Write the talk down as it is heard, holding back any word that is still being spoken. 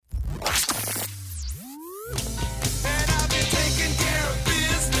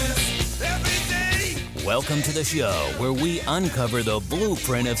Welcome to the show where we uncover the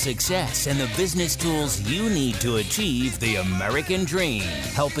blueprint of success and the business tools you need to achieve the American dream,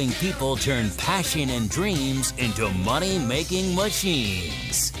 helping people turn passion and dreams into money-making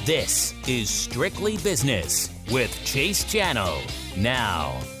machines. This is Strictly Business with Chase Channel.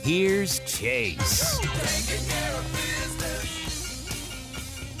 Now, here's Chase.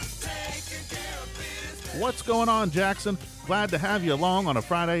 What's going on, Jackson? Glad to have you along on a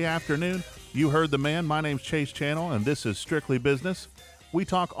Friday afternoon. You heard the man. My name's Chase Channel, and this is Strictly Business. We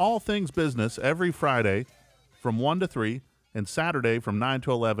talk all things business every Friday from 1 to 3 and Saturday from 9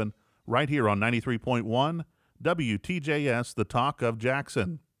 to 11 right here on 93.1 WTJS, the talk of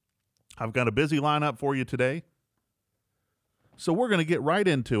Jackson. I've got a busy lineup for you today, so we're going to get right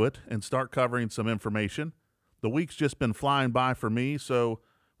into it and start covering some information. The week's just been flying by for me, so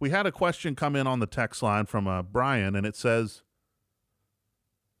we had a question come in on the text line from Brian, and it says,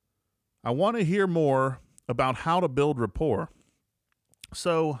 I want to hear more about how to build rapport.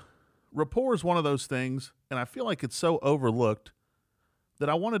 So rapport is one of those things, and I feel like it's so overlooked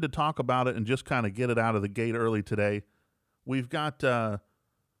that I wanted to talk about it and just kind of get it out of the gate early today. We've got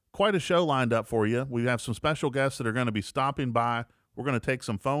quite a show lined up for you. We have some special guests that are going to be stopping by. We're going to take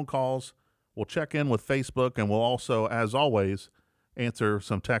some phone calls. We'll check in with Facebook, and we'll also, as always, answer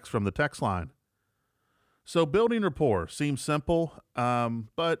some texts from the text line. So building rapport seems simple,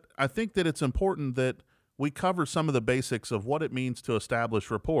 but I think that it's important that we cover some of the basics of what it means to establish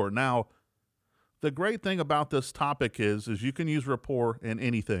rapport. Now, the great thing about this topic is you can use rapport in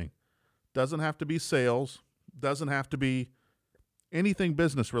anything. Doesn't have to be sales, doesn't have to be anything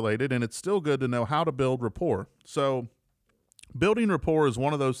business related, and it's still good to know how to build rapport. So building rapport is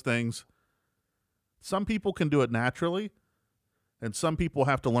one of those things. Some people can do it naturally, and some people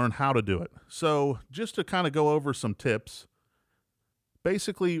have to learn how to do it. So just to kind of go over some tips,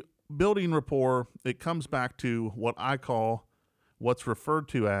 basically building rapport, it comes back to what I call what's referred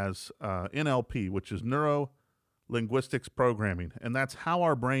to as NLP, which is neuro-linguistics programming. And that's how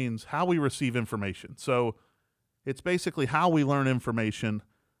our brains, how we receive information. So it's basically how we learn information.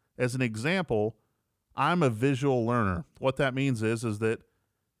 As an example, I'm a visual learner. What that means is that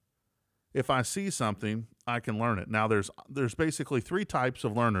if I see something, I can learn it. Now, there's basically three types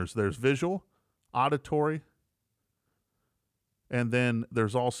of learners. There's visual, auditory, and then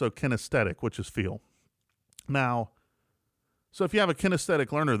there's also kinesthetic, which is feel. Now, so if you have a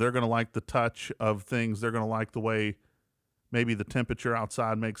kinesthetic learner, they're going to like the touch of things. They're going to like the way maybe the temperature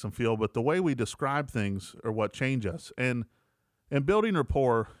outside makes them feel, but the way we describe things are what change us. And building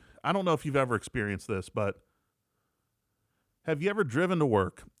rapport, I don't know if you've ever experienced this, but have you ever driven to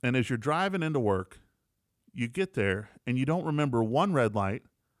work, and as you're driving into work, you get there, and you don't remember one red light.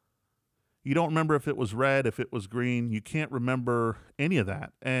 You don't remember if it was red, if it was green. You can't remember any of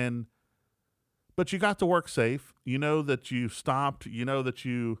that. But you got to work safe. You know that you stopped. You know that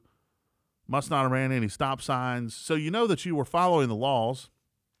you must not have ran any stop signs. So you know that you were following the laws.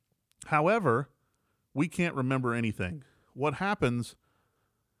 However, we can't remember anything. What happens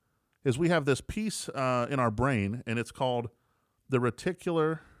is we have this piece in our brain, and it's called the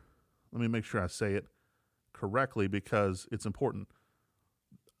reticular, let me make sure I say it correctly because it's important.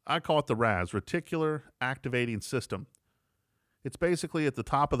 I call it the RAS, Reticular Activating System. It's basically at the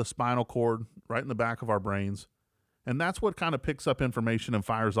top of the spinal cord, right in the back of our brains, and that's what kind of picks up information and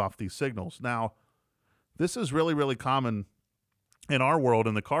fires off these signals. Now, this is really, really common in our world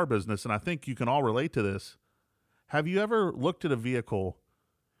in the car business, and I think you can all relate to this. Have you ever looked at a vehicle,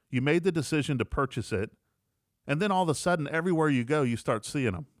 you made the decision to purchase it, and then all of a sudden, everywhere you go, you start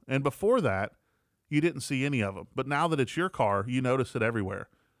seeing them. And before that, you didn't see any of them. But now that it's your car, you notice it everywhere.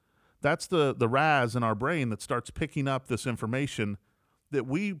 That's the RAS in our brain that starts picking up this information that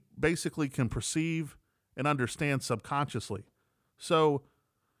we basically can perceive and understand subconsciously. So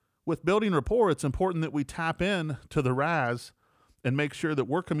with building rapport, it's important that we tap in to the RAS and make sure that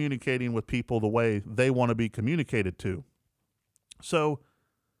we're communicating with people the way they want to be communicated to. So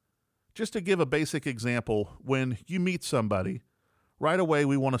just to give a basic example, when you meet somebody, right away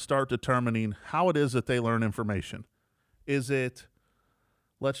we want to start determining how it is that they learn information. Is it,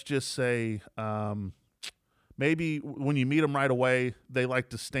 let's just say, maybe when you meet them right away, they like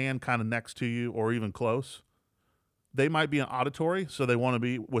to stand kind of next to you or even close. They might be an auditory, so they want to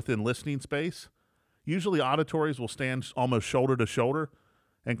be within listening space. Usually auditories will stand almost shoulder to shoulder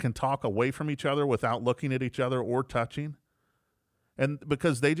and can talk away from each other without looking at each other or touching. And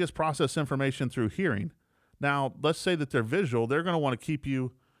because they just process information through hearing. Now, let's say that they're visual, they're going to want to keep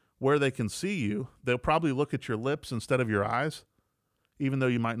you where they can see you. They'll probably look at your lips instead of your eyes, even though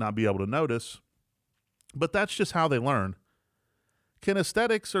you might not be able to notice. But that's just how they learn.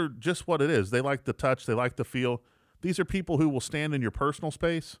 Kinesthetics are just what it is. They like the touch. They like the feel. These are people who will stand in your personal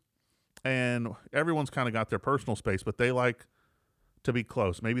space, and everyone's kind of got their personal space, but they like to be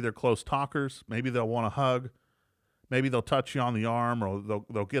close. Maybe they're close talkers. Maybe they'll want a hug. Maybe they'll touch you on the arm, or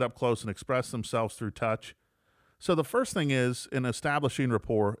they'll get up close and express themselves through touch. So the first thing is, in establishing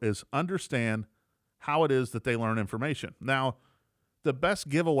rapport, is understand how it is that they learn information. Now, the best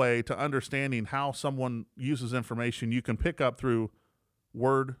giveaway to understanding how someone uses information you can pick up through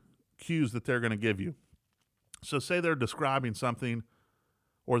word cues that they're going to give you. So say they're describing something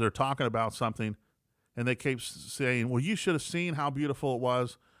or they're talking about something and they keep saying, well, you should have seen how beautiful it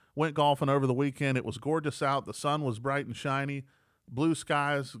was. Went golfing over the weekend. It was gorgeous out. The sun was bright and shiny. Blue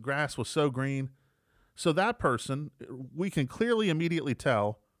skies. Grass was so green. So that person, we can clearly immediately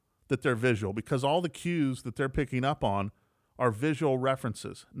tell that they're visual because all the cues that they're picking up on are visual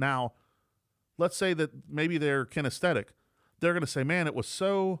references. Now, let's say that maybe they're kinesthetic. They're going to say, man, it was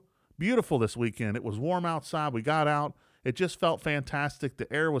so beautiful this weekend. It was warm outside. We got out. It just felt fantastic.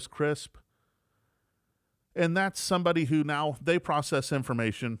 The air was crisp. And that's somebody who now they process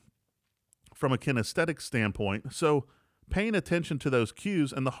information from a kinesthetic standpoint. So paying attention to those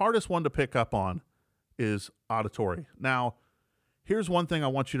cues, and the hardest one to pick up on is auditory. Now, here's one thing I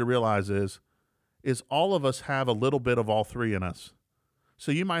want you to realize is all of us have a little bit of all three in us.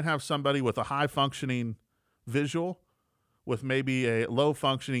 So you might have somebody with a high-functioning visual with maybe a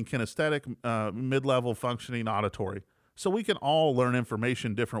low-functioning kinesthetic, mid-level functioning auditory. So we can all learn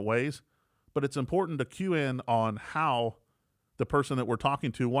information different ways, but it's important to cue in on how the person that we're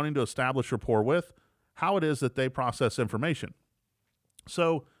talking to, wanting to establish rapport with, how it is that they process information.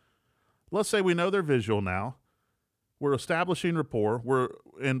 So let's say we know they're visual now. We're establishing rapport.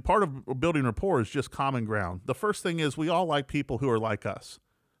 And part of building rapport is just common ground. The first thing is we all like people who are like us.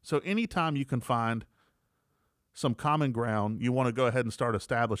 So anytime you can find some common ground, you want to go ahead and start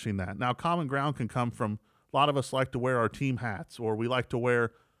establishing that. Now, common ground can come from a lot of us like to wear our team hats, or we like to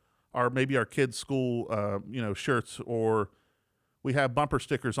wear maybe our kids' school shirts, or we have bumper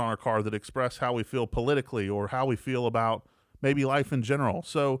stickers on our car that express how we feel politically or how we feel about maybe life in general.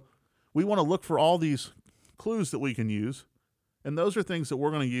 So we want to look for all these clues that we can use, and those are things that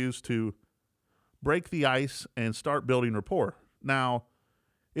we're going to use to break the ice and start building rapport. Now,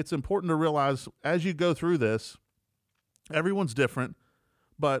 it's important to realize as you go through this, everyone's different,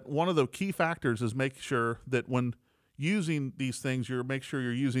 but one of the key factors is make sure that when using these things, make sure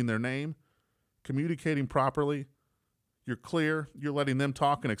you're using their name, communicating properly, you're clear, you're letting them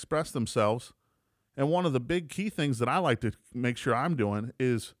talk and express themselves. And one of the big key things that I like to make sure I'm doing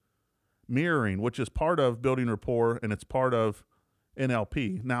is mirroring, which is part of building rapport, and it's part of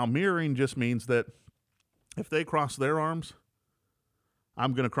NLP. Now, mirroring just means that if they cross their arms,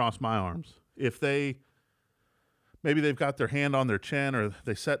 I'm going to cross my arms. If maybe they've got their hand on their chin, or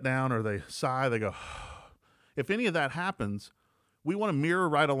they sit down, or they sigh, they go, if any of that happens, we want to mirror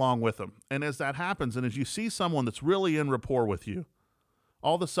right along with them. And as that happens, and as you see someone that's really in rapport with you,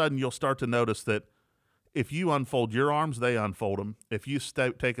 all of a sudden you'll start to notice that if you unfold your arms, they unfold them. If you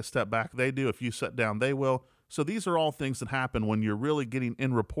take a step back, they do. If you sit down, they will. So these are all things that happen when you're really getting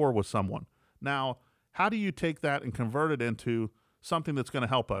in rapport with someone. Now, how do you take that and convert it into something that's going to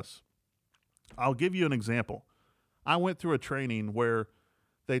help us? I'll give you an example. I went through a training where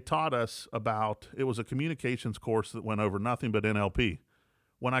they taught us about, it was a communications course that went over nothing but NLP.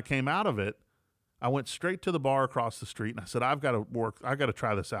 When I came out of it, I went straight to the bar across the street and I said, I've got to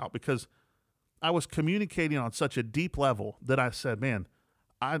try this out, because I was communicating on such a deep level that I said, man,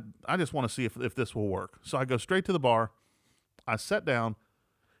 I just want to see if this will work. So I go straight to the bar, I sat down,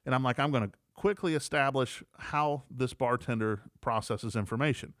 and I'm like, I'm going to quickly establish how this bartender processes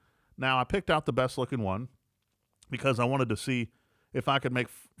information. Now, I picked out the best looking one because I wanted to see if I could make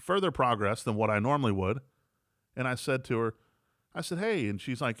further progress than what I normally would. And I said to her, hey, and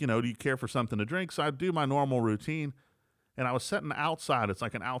she's like, do you care for something to drink? So I do my normal routine. And I was sitting outside. It's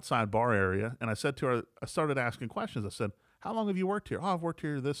like an outside bar area. And I said to her, I started asking questions. I said, how long have you worked here? Oh, I've worked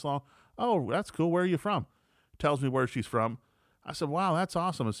here this long. Oh, that's cool. Where are you from? Tells me where she's from. I said, wow, that's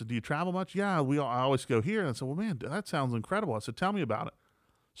awesome. I said, do you travel much? Yeah, I always go here. And I said, well, man, that sounds incredible. I said, tell me about it.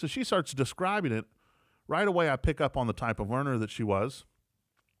 So she starts describing it. Right away, I pick up on the type of learner that she was.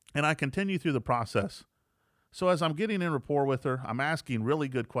 And I continue through the process. So as I'm getting in rapport with her, I'm asking really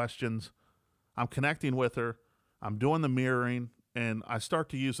good questions. I'm connecting with her. I'm doing the mirroring, and I start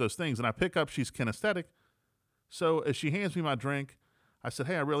to use those things. And I pick up she's kinesthetic. So as she hands me my drink, I said,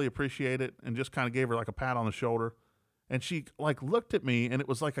 hey, I really appreciate it, and just kind of gave her like a pat on the shoulder. And she looked at me, and it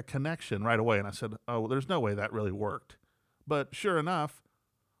was like a connection right away. And I said, oh, there's no way that really worked. But sure enough,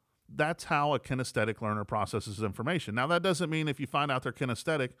 that's how a kinesthetic learner processes information. Now, that doesn't mean if you find out they're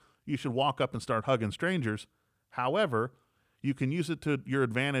kinesthetic, you should walk up and start hugging strangers. However, you can use it to your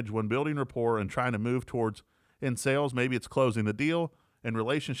advantage when building rapport and trying to move towards, in sales, maybe it's closing the deal. In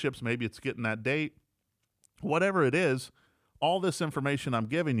relationships, maybe it's getting that date. Whatever it is, all this information I'm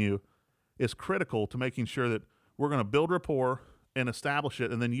giving you is critical to making sure that we're going to build rapport and establish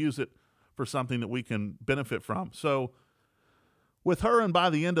it and then use it for something that we can benefit from. So with her, and by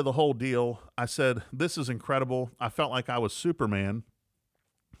the end of the whole deal, I said, this is incredible. I felt like I was Superman.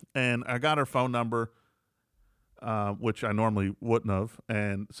 And I got her phone number, which I normally wouldn't have.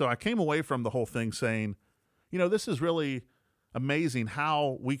 And so I came away from the whole thing saying, this is really amazing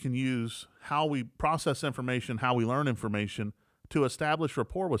how we can use how we process information, how we learn information to establish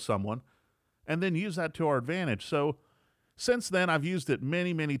rapport with someone and then use that to our advantage. So since then, I've used it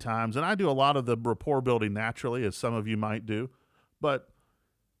many, many times, and I do a lot of the rapport building naturally, as some of you might do, but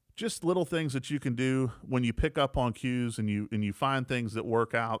just little things that you can do when you pick up on cues and you find things that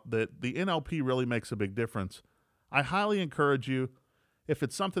work out, that the NLP really makes a big difference. I highly encourage you, if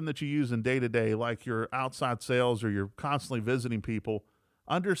it's something that you use in day-to-day, like your outside sales or you're constantly visiting people,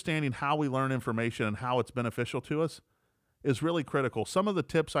 understanding how we learn information and how it's beneficial to us is really critical. Some of the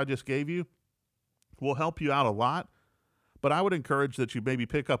tips I just gave you will help you out a lot, but I would encourage that you maybe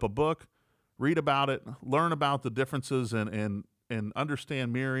pick up a book, read about it, learn about the differences and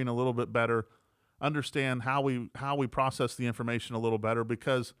understand mirroring a little bit better, understand how we process the information a little better,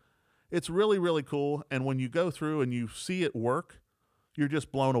 because it's really, really cool. And when you go through and you see it work, you're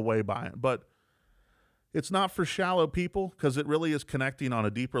just blown away by it. But it's not for shallow people, because it really is connecting on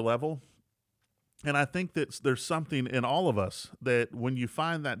a deeper level. And I think that there's something in all of us that when you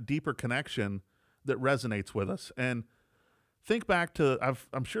find that deeper connection that resonates with us. And think back to,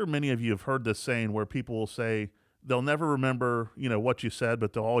 I'm sure many of you have heard this saying where people will say they'll never remember, what you said,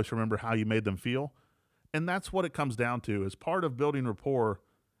 but they'll always remember how you made them feel. And that's what it comes down to. As part of building rapport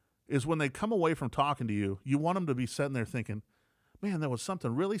is when they come away from talking to you, you want them to be sitting there thinking, man, there was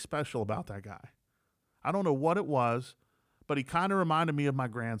something really special about that guy. I don't know what it was, but he kind of reminded me of my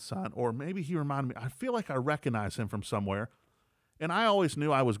grandson, or maybe he reminded me, I feel like I recognize him from somewhere. And I always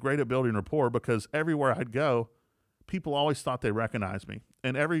knew I was great at building rapport because everywhere I'd go, people always thought they recognized me.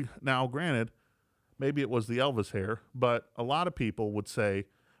 And now granted, maybe it was the Elvis hair, but a lot of people would say,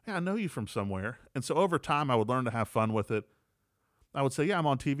 hey, I know you from somewhere. And so over time, I would learn to have fun with it. I would say, yeah, I'm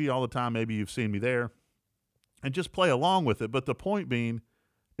on TV all the time. Maybe you've seen me there. And just play along with it. But the point being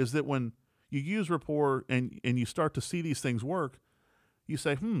is that when you use rapport and you start to see these things work, you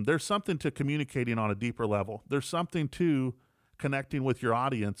say, there's something to communicating on a deeper level. There's something to connecting with your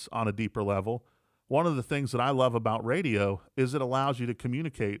audience on a deeper level. One of the things that I love about radio is it allows you to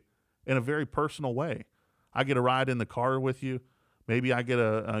communicate in a very personal way. I get a ride in the car with you. Maybe I get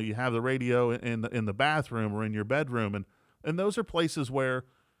you have the radio in the bathroom or in your bedroom. And those are places where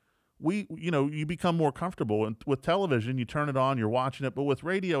you become more comfortable. And with television, you turn it on, you're watching it. But with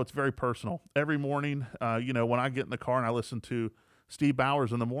radio, it's very personal. Every morning, when I get in the car and I listen to Steve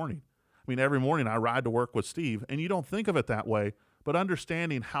Bowers in the morning, every morning I ride to work with Steve. And you don't think of it that way, but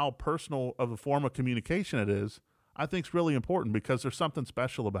understanding how personal of a form of communication it is, I think is really important because there's something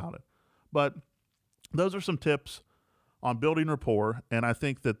special about it. But those are some tips on building rapport, and I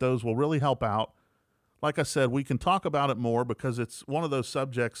think that those will really help out. Like I said, we can talk about it more because it's one of those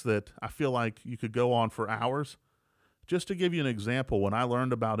subjects that I feel like you could go on for hours. Just to give you an example, when I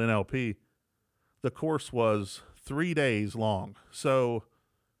learned about NLP, the course was 3 days long. So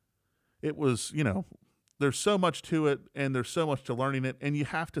it was, there's so much to it and there's so much to learning it, and you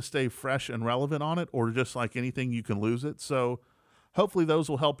have to stay fresh and relevant on it, or just like anything, you can lose it. So hopefully those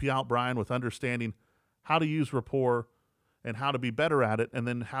will help you out, Brian, with understanding how to use rapport and how to be better at it, and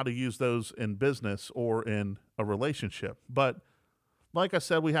then how to use those in business or in a relationship. But like I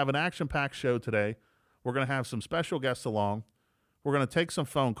said, we have an action-packed show today. We're going to have some special guests along. We're going to take some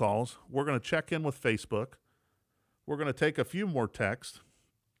phone calls. We're going to check in with Facebook. We're going to take a few more texts.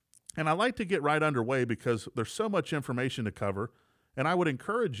 And I like to get right underway because there's so much information to cover. And I would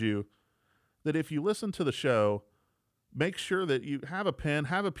encourage you that if you listen to the show, make sure that you have a pen,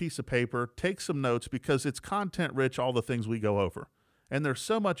 have a piece of paper, take some notes, because it's content rich, all the things we go over. And there's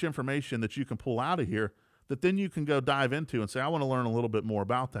so much information that you can pull out of here that then you can go dive into and say, I want to learn a little bit more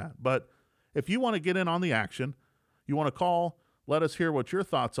about that. But if you want to get in on the action, you want to call, let us hear what your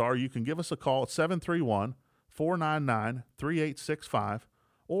thoughts are. You can give us a call at 731-499-3865.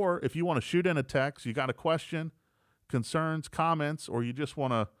 Or if you want to shoot in a text, you got a question, concerns, comments, or you just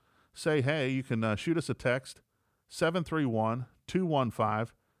want to say, hey, you can shoot us a text,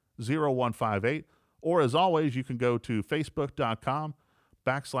 731-215-0158. Or as always, you can go to facebook.com,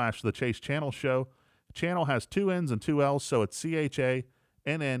 /The Chase Channel Show. Channel has 2 N's and 2 L's, so it's CHANNELL.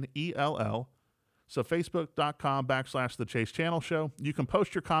 So Facebook.com /The Chase Channel Show. You can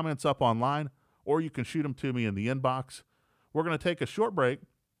post your comments up online, or you can shoot them to me in the inbox. We're going to take a short break.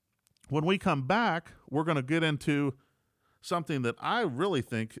 When we come back, we're going to get into something that I really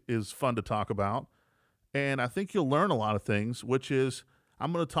think is fun to talk about, and I think you'll learn a lot of things, which is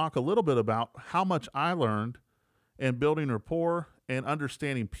I'm going to talk a little bit about how much I learned in building rapport and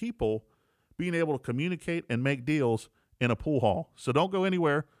understanding people, being able to communicate and make deals in a pool hall. So don't go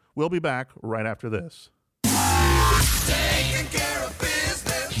anywhere. We'll be back right after this. Taking care of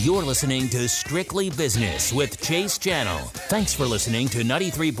business. You're listening to Strictly Business with Chase Channel. Thanks for listening to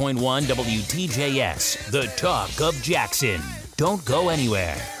 93.1 WTJS, the talk of Jackson. Don't go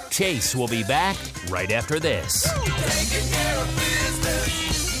anywhere. Chase will be back right after this. Taking care of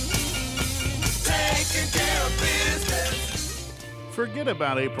business. Taking care of business. Forget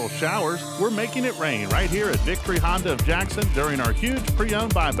about April showers. We're making it rain right here at Victory Honda of Jackson during our huge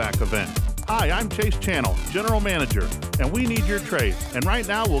pre-owned buyback event. Hi, I'm Chase Channel, General Manager, and we need your trade. And right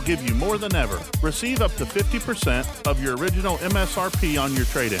now, we'll give you more than ever. Receive up to 50% of your original MSRP on your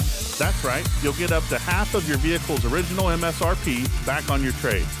trade-in. That's right, you'll get up to half of your vehicle's original MSRP back on your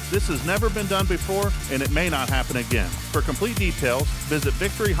trade. This has never been done before, and it may not happen again. For complete details, visit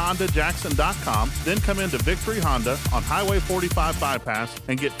VictoryHondaJackson.com, then come into Victory Honda on Highway 45 bypass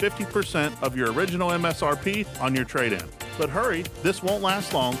and get 50% of your original MSRP on your trade-in. But hurry, this won't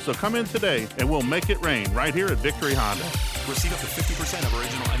last long, so come in today and we'll make it rain right here at Victory Honda. Receive up to 50% of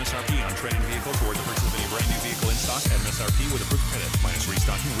original MSRP on trade-in vehicle toward the purchase of any brand new vehicle in stock at MSRP with approved credit, minus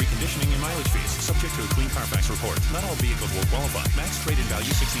restocking, reconditioning, and mileage fees, subject to a clean Carfax report. Not all vehicles will qualify. Max trade-in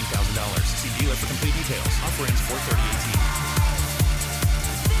value $16,000. See dealer for complete details. Offer ends 4/30/18.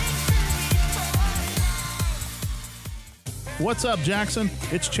 What's up, Jackson?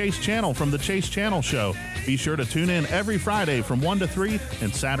 It's Chase Channel from the Chase Channel Show. Be sure to tune in every Friday from 1 to 3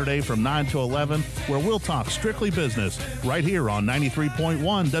 and Saturday from 9 to 11, where we'll talk strictly business right here on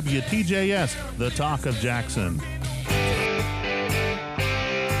 93.1 WTJS, the talk of Jackson.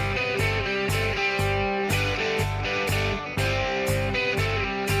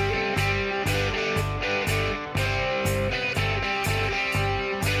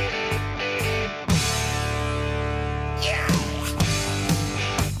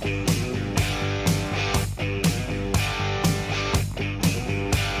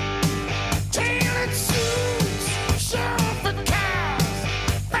 Tailored suits, chauffeur cars,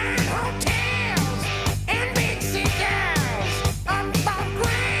 fine hotels, and big cities.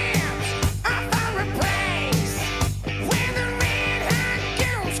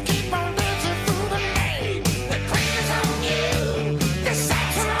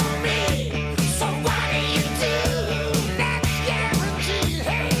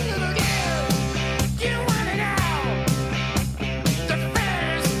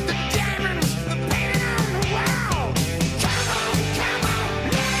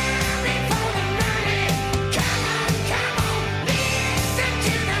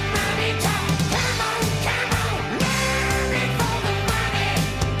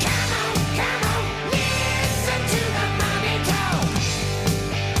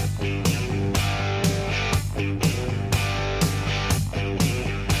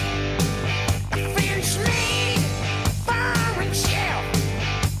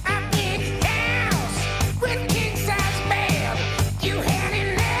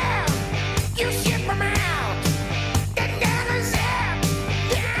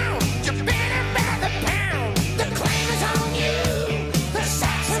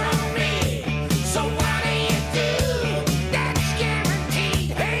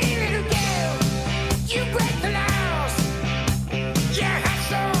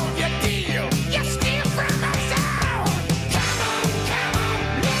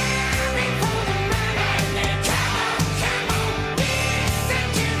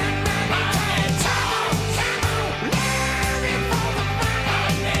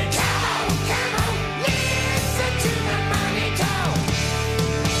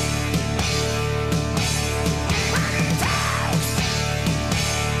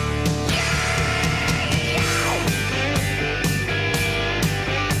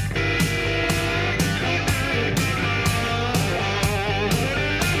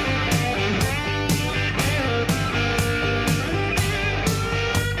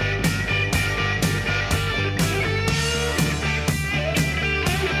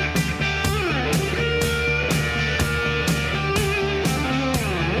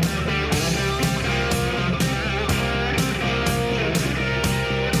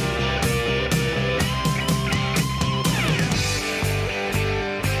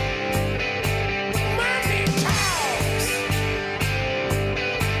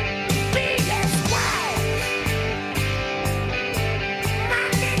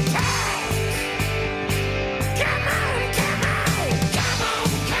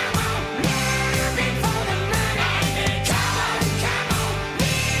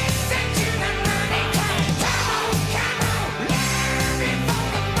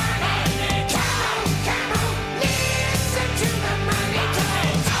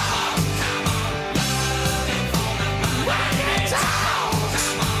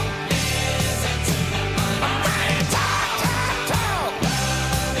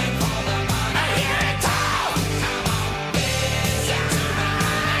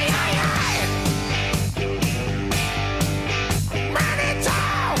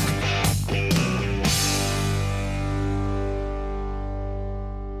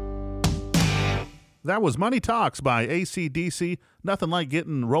 That was Money Talks by AC/DC. Nothing like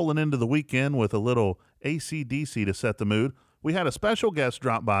rolling into the weekend with a little AC/DC to set the mood. We had a special guest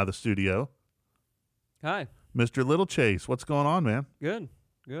drop by the studio, Hi. Mr. Little Chase. What's going on, man? Good.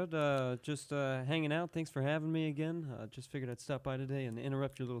 Just hanging out. Thanks for having me again. Just figured I'd stop by today and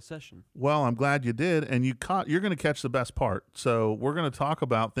interrupt your little session. Well, I'm glad you did, and you're going to catch the best part. So we're going to talk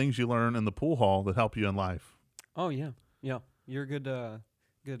about things you learn in the pool hall that help you in life. Oh, yeah. Yeah. You're a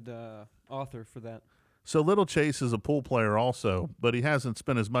good author for that. So Little Chase is a pool player also, but he hasn't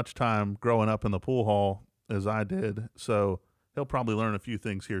spent as much time growing up in the pool hall as I did, so he'll probably learn a few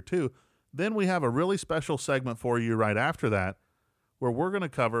things here too. Then we have a really special segment for you right after that, where we're going to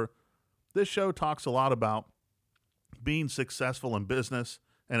cover, this show talks a lot about being successful in business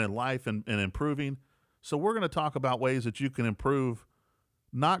and in life and improving. So we're going to talk about ways that you can improve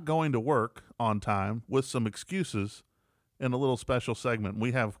not going to work on time with some excuses in a little special segment.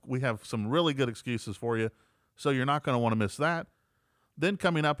 We have some really good excuses for you, so you're not going to want to miss that. Then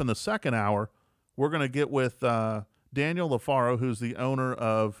coming up in the second hour, we're going to get with Daniel Lofaro, who's the owner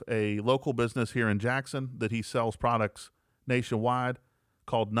of a local business here in Jackson that he sells products nationwide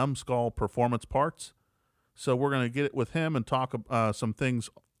called Numbskull Performance Parts. So we're going to get it with him and talk some things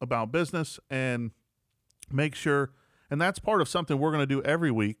about business and make sure, and that's part of something we're going to do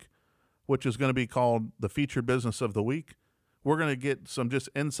every week, which is going to be called the Featured Business of the Week. We're going to get some just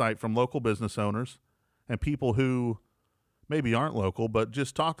insight from local business owners and people who maybe aren't local, but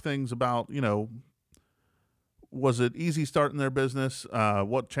just talk things about, was it easy starting their business?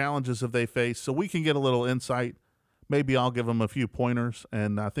 What challenges have they faced? So we can get a little insight. Maybe I'll give them a few pointers,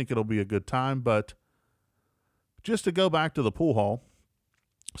 and I think it'll be a good time. But just to go back to the pool hall.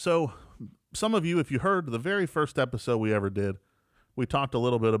 So some of you, if you heard the very first episode we ever did, we talked a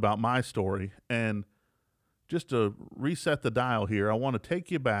little bit about my story. And just to reset the dial here, I want to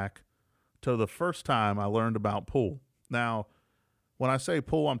take you back to the first time I learned about pool. Now, when I say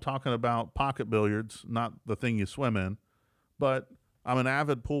pool, I'm talking about pocket billiards, not the thing you swim in. But I'm an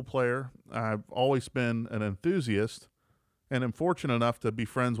avid pool player. I've always been an enthusiast, and am fortunate enough to be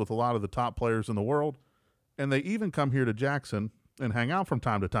friends with a lot of the top players in the world. And they even come here to Jackson and hang out from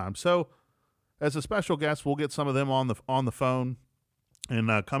time to time. So as a special guest, we'll get some of them on the phone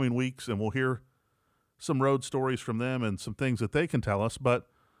in coming weeks, and we'll hear some road stories from them and some things that they can tell us. But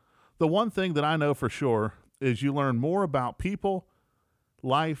the one thing that I know for sure is you learn more about people,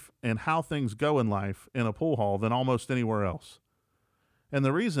 life, and how things go in life in a pool hall than almost anywhere else. And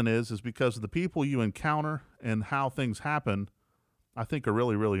the reason is because the people you encounter and how things happen, I think are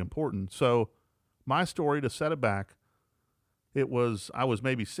really, really important. So my story, to set it back, I was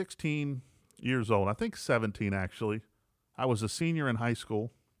maybe 16 years old. I think 17 actually. I was a senior in high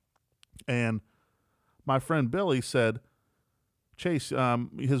school, and my friend Billy said, Chase,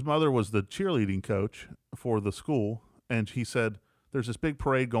 his mother was the cheerleading coach for the school, and he said, there's this big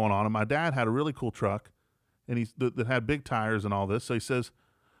parade going on, and my dad had a really cool truck, and that had big tires and all this. So he says,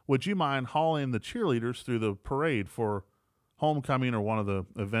 would you mind hauling the cheerleaders through the parade for homecoming or one of the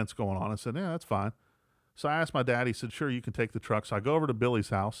events going on? I said, yeah, that's fine. So I asked my dad. He said, sure, you can take the truck. So I go over to Billy's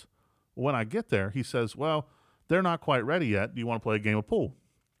house. When I get there, he says, well, they're not quite ready yet. Do you want to play a game of pool?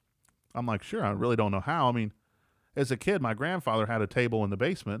 I'm like, sure. I really don't know how. I mean, as a kid, my grandfather had a table in the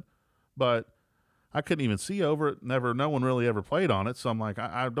basement, but I couldn't even see over it. No one really ever played on it. So I'm like,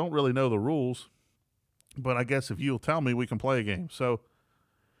 I don't really know the rules, but I guess if you'll tell me, we can play a game. So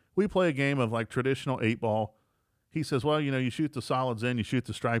we play a game of like traditional 8-ball. He says, well, you shoot the solids in, you shoot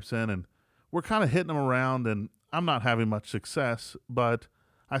the stripes in, and we're kind of hitting them around, and I'm not having much success. But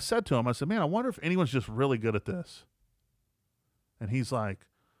I said to him, man, I wonder if anyone's just really good at this. And he's like,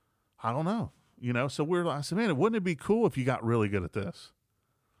 I don't know. So I said, man, wouldn't it be cool if you got really good at this?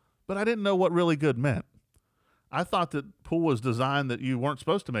 But I didn't know what really good meant. I thought that pool was designed that you weren't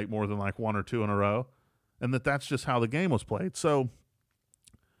supposed to make more than like one or two in a row, and that's just how the game was played. So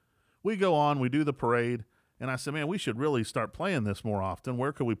we go on, we do the parade, and I said, man, we should really start playing this more often.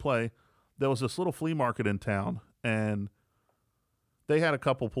 Where could we play? There was this little flea market in town, and they had a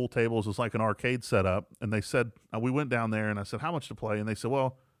couple pool tables. It was like an arcade setup, and they said, we went down there, and I said, how much to play? And they said,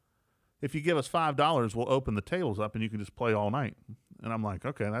 well, if you give us $5, we'll open the tables up, and you can just play all night. And I'm like,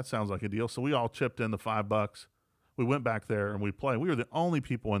 okay, that sounds like a deal. So we all chipped in the $5. We went back there, and we played. We were the only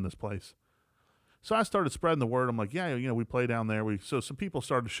people in this place. So I started spreading the word. I'm like, yeah, we play down there. So some people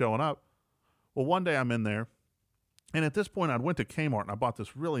started showing up. Well, one day I'm in there, and at this point I went to Kmart, and I bought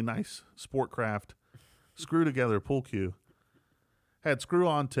this really nice Sportcraft screw-together pool cue. Had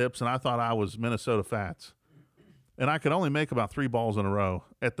screw-on tips, and I thought I was Minnesota Fats. And I could only make about 3 balls in a row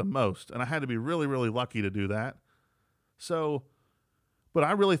at the most, and I had to be really, really lucky to do that. So But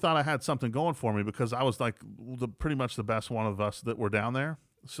I really thought I had something going for me because I was like pretty much the best one of us that were down there.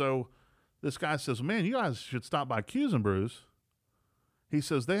 So this guy says, man, you guys should stop by Q's and Brews. He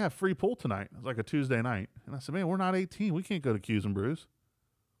says, they have free pool tonight. It's like a Tuesday night. And I said, man, we're not 18. We can't go to Q's and Brews.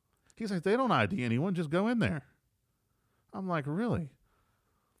 He's like, they don't ID anyone. Just go in there. I'm like, really?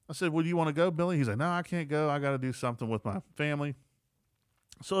 I said, well, do you want to go, Billy? He's like, no, I can't go. I got to do something with my family.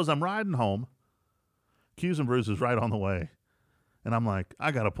 So as I'm riding home, Q's and Brews is right on the way. And I'm like,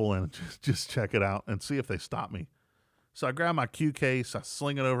 I got to pull in and just check it out and see if they stop me. So I grab my Q case. I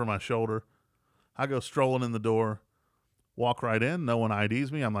sling it over my shoulder. I go strolling in the door, walk right in. No one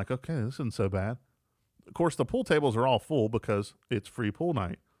IDs me. I'm like, okay, this isn't so bad. Of course, the pool tables are all full because it's free pool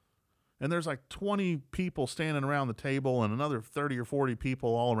night. And there's like 20 people standing around the table and another 30 or 40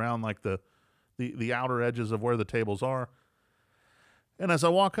 people all around like the outer edges of where the tables are. And as I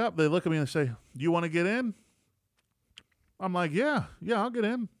walk up, they look at me and they say, you want to get in? I'm like, yeah, I'll get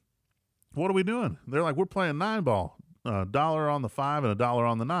in. What are we doing? They're like, we're playing 9-ball, $1 on the 5 and $1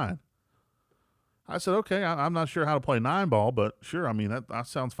 on the 9. I said, okay, I'm not sure how to play 9-ball, but sure. I mean, that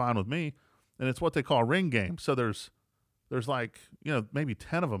sounds fine with me. And it's what they call ring game. So there's like, maybe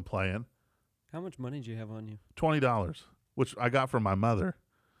 10 of them playing. How much money did you have on you? $20, which I got from my mother.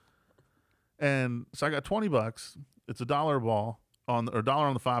 And so I got $20. It's $1 a ball or $1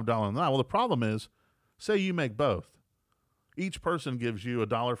 on the 5, $1 on the 9. Well, the problem is, say you make both. Each person gives you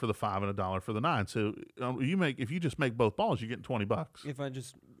 $1 for the 5 and $1 for the 9. So if you just make both balls, you get $20. If I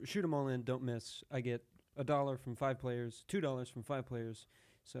just shoot them all in, don't miss, I get $1 from 5 players, $2 from 5 players,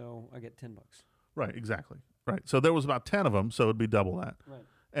 so I get $10. Right, exactly. Right. So there was about 10 of them, so it'd be double that. Right.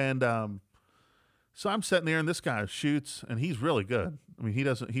 And so I'm sitting there, and this guy shoots, and he's really good. I mean,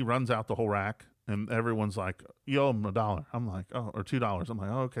 he runs out the whole rack, and everyone's like, you owe him $1. I'm like, oh, or $2. I'm like,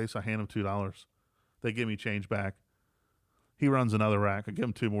 oh, okay. So I hand him $2. They give me change back. He runs another rack. I give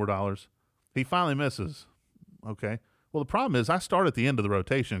him $2 more. He finally misses. Okay. Well, the problem is I start at the end of the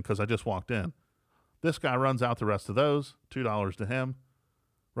rotation because I just walked in. This guy runs out the rest of those, $2 to him.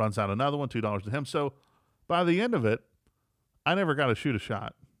 Runs out another one, $2 to him. So by the end of it, I never got to shoot a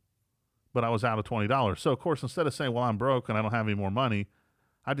shot, but I was out of $20. So, of course, instead of saying, well, I'm broke and I don't have any more money,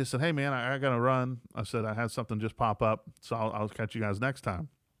 I just said, hey, man, I got to run. I said, I had something just pop up, so I'll catch you guys next time.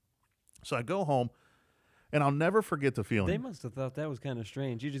 So I go home, and I'll never forget the feeling. They must have thought that was kind of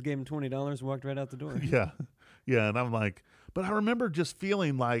strange. You just gave them $20 and walked right out the door. Yeah. And I'm like, but I remember just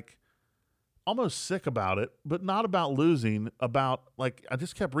feeling like almost sick about it, but not about losing, about like I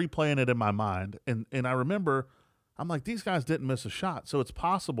just kept replaying it in my mind. And I remember, I'm like, these guys didn't miss a shot. So it's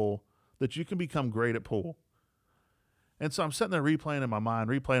possible that you can become great at pool. And so I'm sitting there replaying in my mind.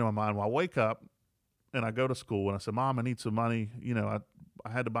 While I wake up and I go to school and I said, Mom, I need some money. I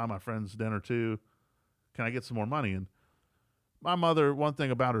had to buy my friends dinner too. Can I get some more money? And my mother, one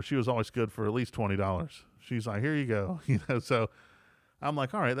thing about her, she was always good for at least $20. She's like, here you go. So I'm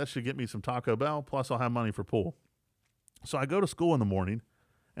like, all right, that should get me some Taco Bell, plus I'll have money for pool. So I go to school in the morning,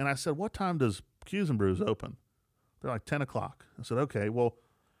 and I said, what time does Q's and Brews open? They're like 10 o'clock. I said, okay, well,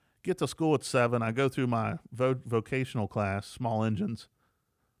 get to school at 7. I go through my vocational class, small engines,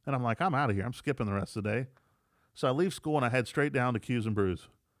 and I'm like, I'm out of here. I'm skipping the rest of the day. So I leave school, and I head straight down to Q's and Brews.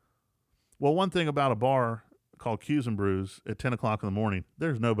 Well, one thing about a bar called Q's and Brews at 10 o'clock in the morning,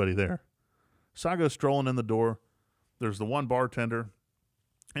 there's nobody there. So I go strolling in the door. There's the one bartender,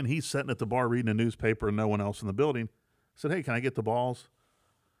 and he's sitting at the bar reading a newspaper and no one else in the building. I said, hey, can I get the balls?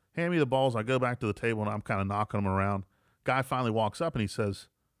 Hand me the balls. I go back to the table, and I'm kind of knocking them around. Guy finally walks up, and he says,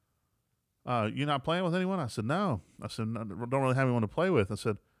 you not playing with anyone? I said, no. I said, no, don't really have anyone to play with. I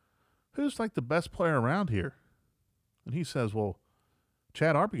said, who's like the best player around here? And he says, well,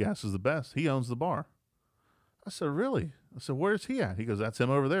 Chad Arbogast is the best. He owns the bar. I said, really? I said, where's he at? He goes, that's him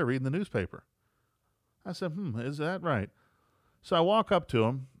over there reading the newspaper. I said, is that right? So I walk up to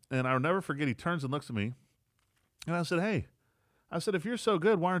him, and I'll never forget, he turns and looks at me. And I said, hey, if you're so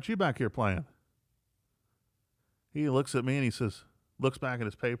good, why aren't you back here playing? He looks at me, and he says, looks back at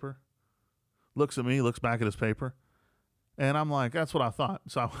his paper, looks at me, looks back at his paper. And I'm like, that's what I thought.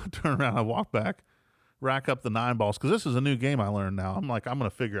 So I turn around, I walk back, rack up the 9 balls, because this is a new game I learned now. I'm like, I'm going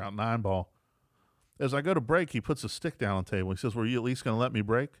to figure out 9 ball. As I go to break, he puts a stick down on the table. He says, were you at least going to let me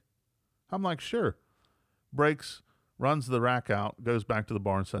break? I'm like, sure. Breaks, runs the rack out, goes back to the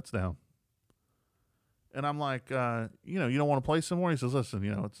bar and sets down. And I'm like, you don't want to play some more? He says, listen,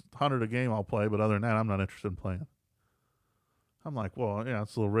 it's 100 a game I'll play, but other than that, I'm not interested in playing. I'm like, well, yeah,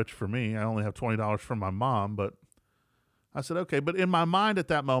 it's a little rich for me. I only have $20 from my mom, but I said, okay. But in my mind at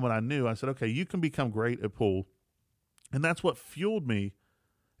that moment, I said, okay, you can become great at pool. And that's what fueled me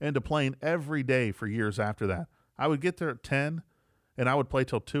into playing every day for years after that. I would get there at 10, And I would play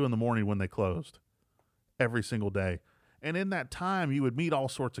till 2 in the morning when they closed every single day. And in that time, you would meet all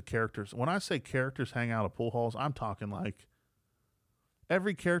sorts of characters. When I say characters hang out at pool halls, I'm talking like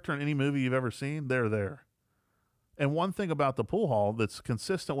every character in any movie you've ever seen, they're there. And one thing about the pool hall that's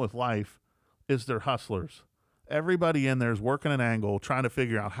consistent with life is they're hustlers. Everybody in there is working an angle, trying to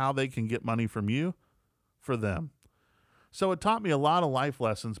figure out how they can get money from you for them. So it taught me a lot of life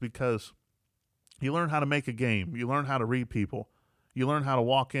lessons because you learn how to make a game. You learn how to read people. You learn how to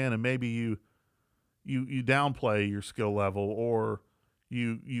walk in and maybe you downplay your skill level, or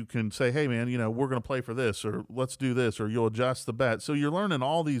you can say, hey, man, we're going to play for this, or let's do this, or you'll adjust the bet. So you're learning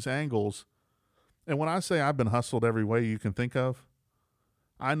all these angles. And when I say I've been hustled every way you can think of,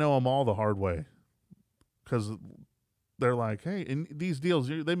 I know them all the hard way, because they're like, hey, and these deals,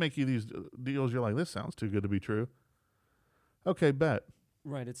 they make you these deals. You're like, this sounds too good to be true. Okay, bet.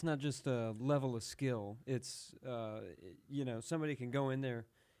 Right. It's not just a level of skill. It's, somebody can go in there,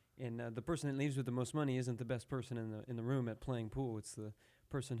 and the person that leaves with the most money isn't the best person in the room at playing pool. It's the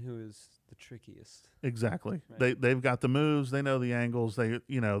person who is the trickiest. Exactly. Right. They've got the moves. They know the angles. They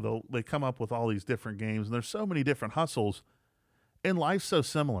come up with all these different games, and there's so many different hustles. And life's so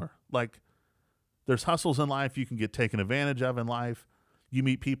similar. Like, there's hustles in life you can get taken advantage of in life. You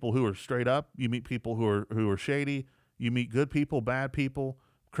meet people who are straight up. You meet people who are shady. You meet good people, bad people,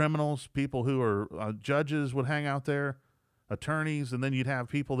 criminals, people who are judges would hang out there, attorneys, and then you'd have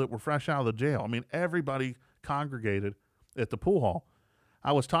people that were fresh out of the jail. I mean, everybody congregated at the pool hall.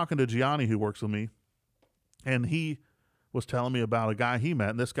 I was talking to Gianni, who works with me, and he was telling me about a guy he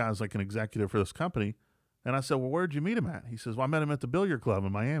met, and this guy's like an executive for this company. And I said, well, where'd you meet him at? He says, well, I met him at the billiard club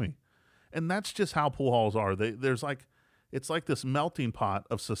in Miami. And that's just how pool halls are. It's like this melting pot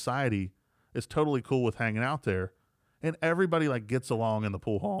of society is totally cool with hanging out there. And everybody like gets along in the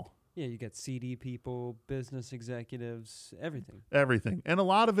pool hall. Yeah, you got CD people, business executives, everything. Everything. And a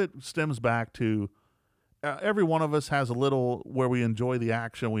lot of it stems back to every one of us has a little where we enjoy the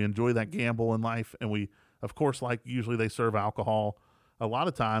action. We enjoy that gamble in life. And we, of course, like usually they serve alcohol a lot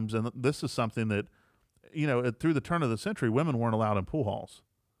of times. And this is something that, through the turn of the century, women weren't allowed in pool halls.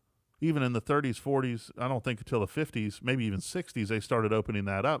 Even in the 30s, 40s, I don't think until the 50s, maybe even 60s, they started opening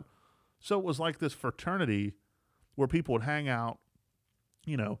that up. So it was like this fraternity where people would hang out.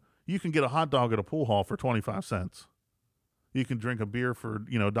 You can get a hot dog at a pool hall for 25 cents. You can drink a beer for,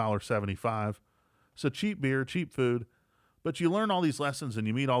 $1.75. So cheap beer, cheap food. But you learn all these lessons and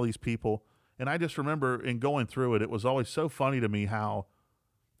you meet all these people. And I just remember in going through it, it was always so funny to me how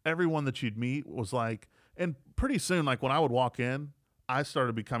everyone that you'd meet was like, and pretty soon, like when I would walk in, I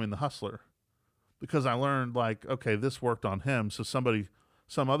started becoming the hustler because I learned like, okay, this worked on him. So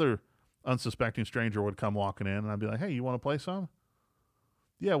some other unsuspecting stranger would come walking in and I'd be like, hey, you want to play some?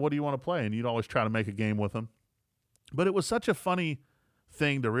 Yeah, what do you want to play? And you'd always try to make a game with them. But it was such a funny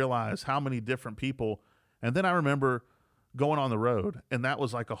thing to realize how many different people. And then I remember going on the road, and that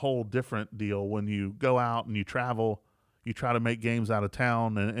was like a whole different deal. When you go out and you travel, you try to make games out of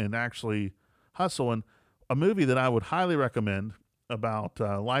town and actually hustle. And a movie that I would highly recommend about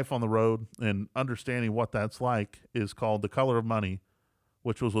life on the road and understanding what that's like is called The Color of Money,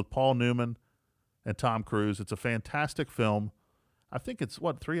 which was with Paul Newman and Tom Cruise. It's a fantastic film. I think it's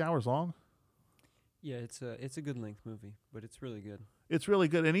 3 hours long? Yeah, it's a good length movie, but it's really good. It's really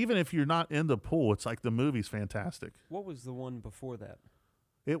good. And even if you're not in the pool, it's like the movie's fantastic. What was the one before that?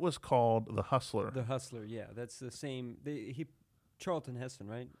 It was called The Hustler. The Hustler, yeah. That's the same. Charlton Heston,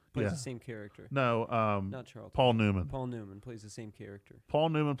 right? Plays Yeah. the same character. No, Not Charlton. Paul Newman. Paul Newman plays the same character. Paul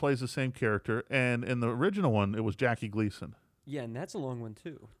Newman plays the same character. And in the original one, it was Jackie Gleason. Yeah, and that's a long one,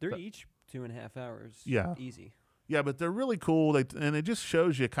 too. They're each 2.5 hours. Yeah. Easy. Yeah, but they're really cool. And it just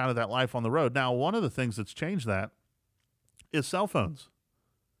shows you kind of that life on the road. Now, one of the things that's changed that is cell phones.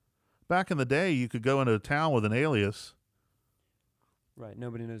 Back in the day, you could go into a town with an alias. Right,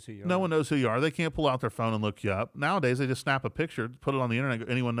 nobody knows who you are. No one knows who you are. They can't pull out their phone and look you up. Nowadays, they just snap a picture, put it on the internet.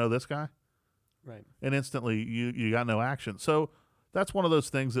 Go, anyone know this guy? Right. And instantly, you got no action. So that's one of those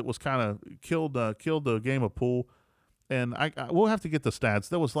things that was kind of killed the game of pool. And we'll have to get the stats.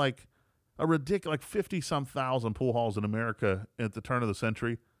 There was like a ridiculous, like 50-some thousand pool halls in America at the turn of the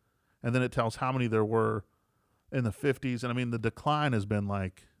century. And then it tells how many there were in the 50s. And I mean, the decline has been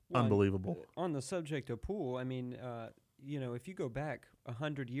like unbelievable. On the subject of pool, I mean, if you go back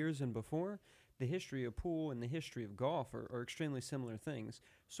 100 years and before, the history of pool and the history of golf are extremely similar things,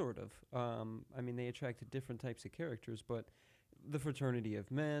 sort of. I mean, they attracted different types of characters, but the fraternity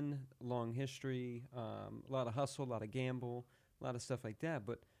of men, long history, a lot of hustle, a lot of gamble, a lot of stuff like that.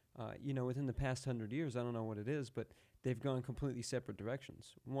 But, within the past 100 years, I don't know what it is, but they've gone completely separate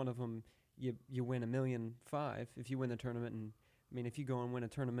directions. One of them, you win $1.5 million if you win the tournament, and I mean, if you go and win a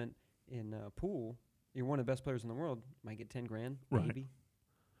tournament in pool, you're one of the best players in the world. Might get 10 grand, Right. maybe.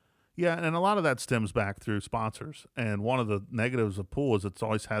 Yeah, and a lot of that stems back through sponsors. And one of the negatives of pool is it's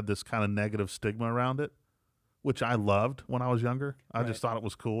always had this kind of negative stigma around it, which I loved when I was younger. I just thought it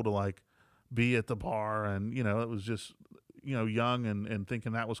was cool to like be at the bar, and it was just young and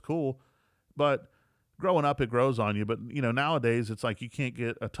thinking that was cool. But growing up, it grows on you. But nowadays it's like you can't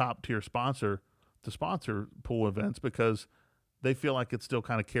get a top tier sponsor to sponsor pool events because they feel like it still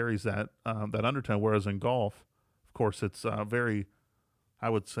kind of carries that that undertone. Whereas in golf, of course, it's very, I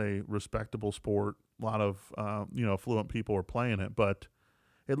would say, respectable sport. A lot of affluent people are playing it. But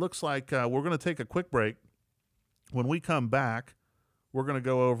it looks like we're going to take a quick break. When we come back, we're going to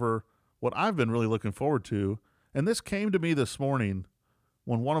go over what I've been really looking forward to. And this came to me this morning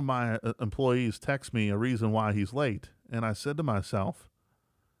when one of my employees texted me a reason why he's late. And I said to myself,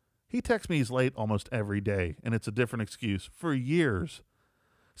 he texts me he's late almost every day, and it's a different excuse for years.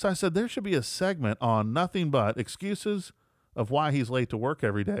 So I said there should be a segment on nothing but excuses of why he's late to work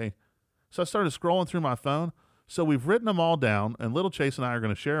every day. So I started scrolling through my phone. So we've written them all down, and Little Chase and I are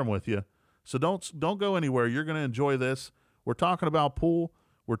going to share them with you. So don't go anywhere. You're going to enjoy this. We're talking about pool.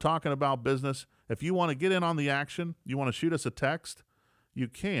 We're talking about business. If you want to get in on the action, you want to shoot us a text, you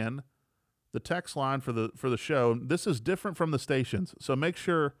can. The text line for the show, this is different from the stations. So make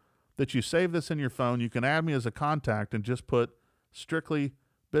sure that you save this in your phone. You can add me as a contact and just put Strictly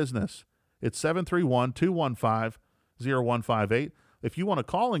Business. It's 731-215-0158. If you want to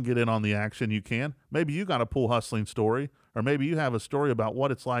call and get in on the action, you can. Maybe you got a pool hustling story, or maybe you have a story about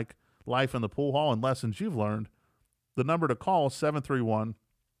what it's like life in the pool hall and lessons you've learned. The number to call is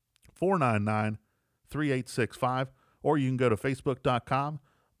 731-499-3865, or you can go to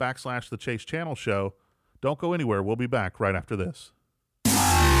facebook.com/The Chase Channel Show. Don't go anywhere. We'll be back right after this.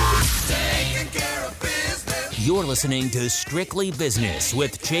 Taking care of business. You're listening to Strictly Business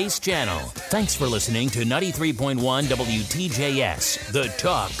with Chase Channel. Thanks for listening to 93.1 WTJS, the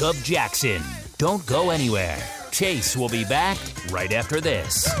talk of Jackson. Don't go anywhere. Chase will be back right after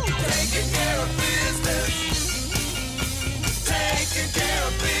this. Taking care of business. Taking care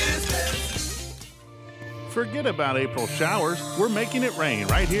of business. Forget about April showers. We're making it rain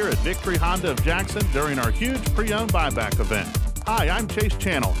right here at Victory Honda of Jackson during our huge pre-owned buyback event. Hi, I'm Chase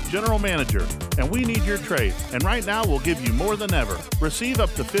Channel, General Manager, and we need your trade. And right now, we'll give you more than ever. Receive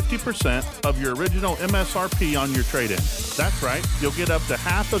up to 50% of your original MSRP on your trade-in. That's right, you'll get up to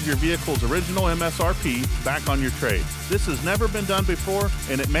half of your vehicle's original MSRP back on your trade. This has never been done before,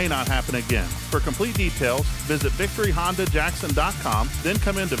 and it may not happen again. For complete details, visit VictoryHondaJackson.com, then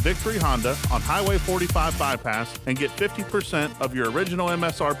come into Victory Honda on Highway 45 Bypass and get 50% of your original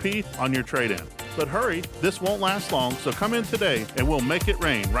MSRP on your trade-in. But hurry, this won't last long, so come in today and we'll make it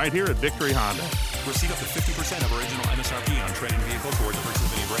rain right here at Victory Honda. Receive up to 50% of original MSRP on trade-in vehicle towards the purchase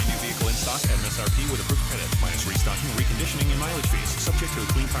of any brand new vehicle in stock at MSRP with approved credit, minus restocking, reconditioning, and mileage fees, subject to a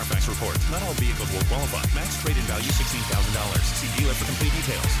clean Carfax report. Not all vehicles will qualify. Max trade-in value $16,000. See dealer for complete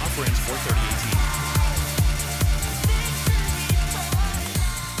details. Offer ends 4/30/18.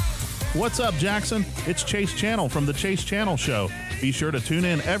 What's up, Jackson? It's Chase Channel from The Chase Channel Show. Be sure to tune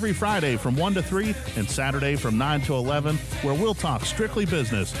in every Friday from 1 to 3 and Saturday from 9 to 11, where we'll talk strictly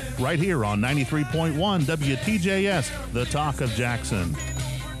business right here on 93.1 WTJS, the talk of Jackson.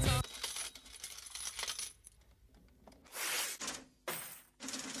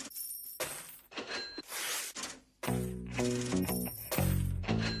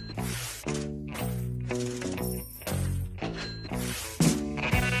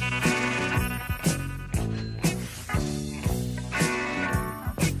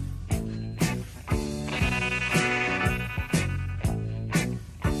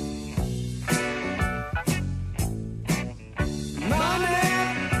 Money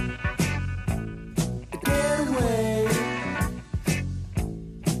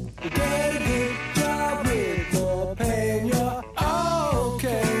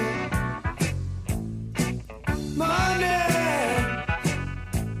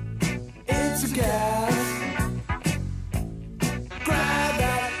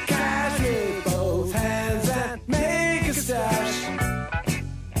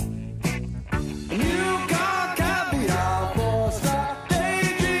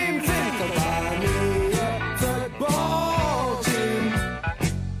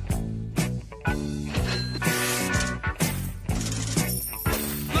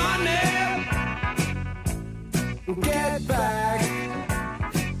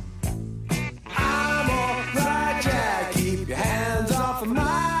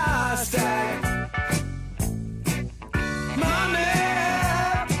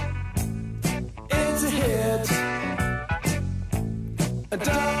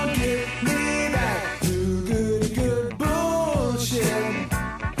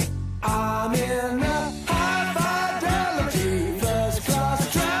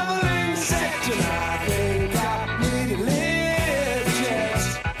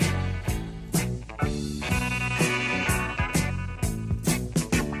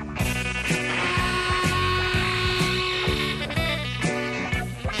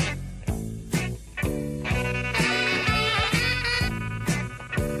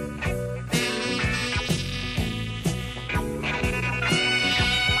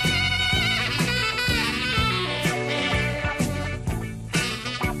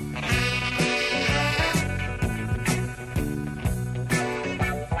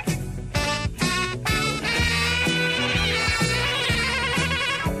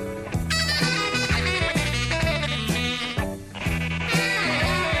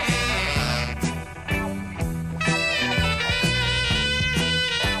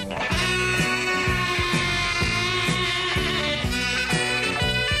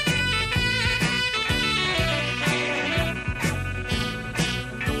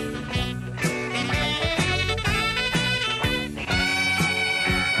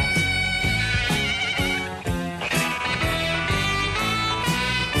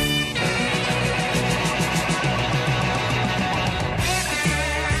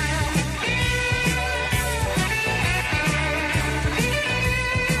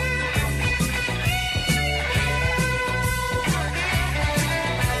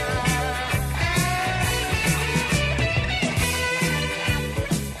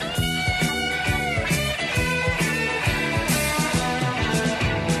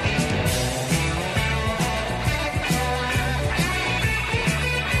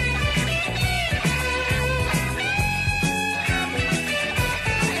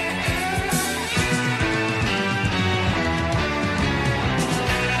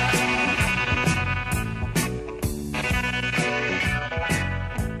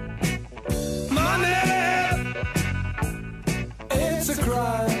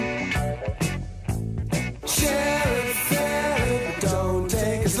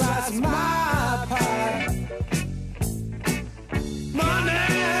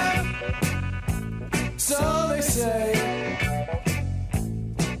say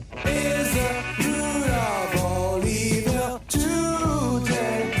is the root of all evil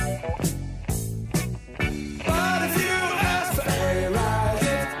today. But if you ask for a rise,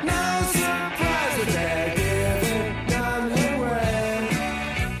 it's no surprise that they're giving none away.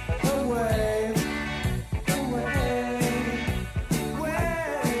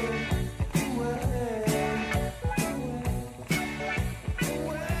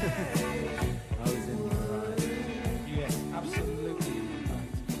 I was in the right. Yes, absolutely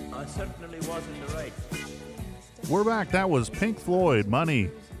right. I certainly was in the right. We're back. That was Pink Floyd, Money.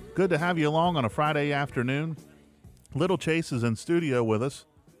 Good to have you along on a Friday afternoon. Little Chase is in studio with us.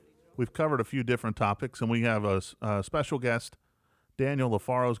 We've covered a few different topics, and we have a special guest. Daniel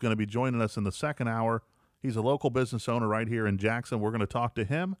Lofaro is going to be joining us in the second hour. He's a local business owner right here in Jackson. We're going to talk to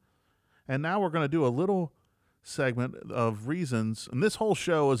him. And now we're going to do a little segment of reasons. And this whole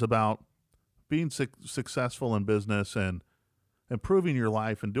show is about being successful in business and improving your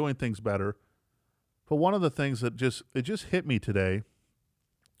life and doing things better. But one of the things that just hit me today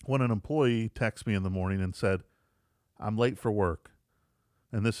when an employee texted me in the morning and said, I'm late for work.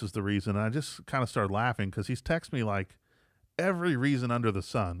 And this is the reason. And I just kind of started laughing because he's texted me like every reason under the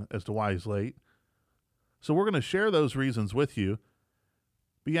sun as to why he's late. So we're going to share those reasons with you.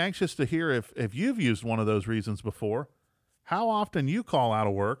 Be anxious to hear if you've used one of those reasons before, how often you call out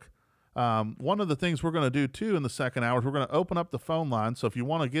of work. One of the things we're going to do, too, in the second hour is we're going to open up the phone line. So if you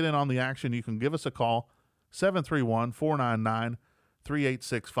want to get in on the action, you can give us a call,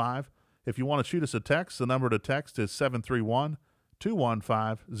 731-499-3865. If you want to shoot us a text, the number to text is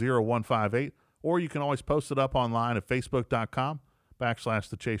 731-215-0158. Or you can always post it up online at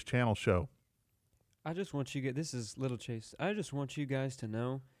facebook.com/The Chase Channel Show. I just want you guys, this is Little Chase. I just want you guys to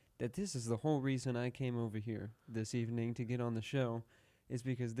know that this is the whole reason I came over here this evening to get on the show, is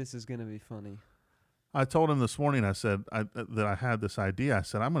because this is going to be funny. I told him this morning, I said that I had this idea. I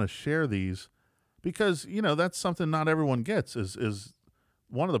said, I'm going to share these because, that's something not everyone gets is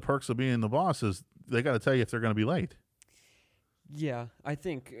one of the perks of being the boss is they got to tell you if they're going to be late. Yeah, I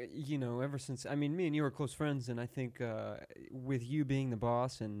think, ever since, me and you are close friends, and I think with you being the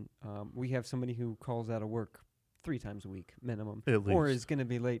boss, and we have somebody who calls out of work 3 times a week, minimum, At least. or is going to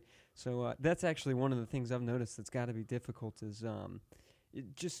be late. So that's actually one of the things I've noticed that's got to be difficult is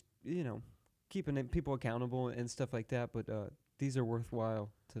just, keeping people accountable and stuff like that, but these are worthwhile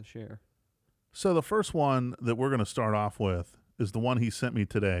to share. So the first one that we're going to start off with is the one he sent me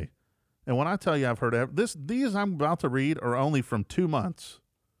today. And when I tell you I've heard these I'm about to read are only from 2 months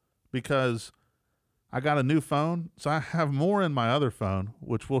because I got a new phone. So I have more in my other phone,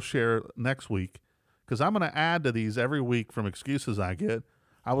 which we'll share next week because I'm going to add to these every week from excuses I get.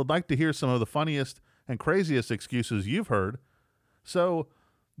 I would like to hear some of the funniest and craziest excuses you've heard. So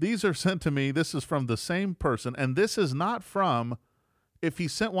these are sent to me. This is from the same person. And this is not from if he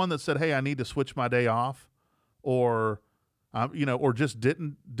sent one that said, hey, I need to switch my day off or or just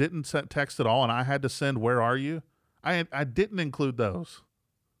didn't send text at all, and I had to send "Where are you?" I didn't include those.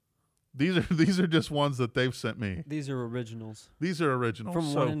 These are just ones that they've sent me. These are originals. These are originals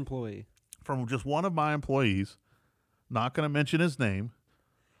From one employee. From just one of my employees. Not going to mention his name.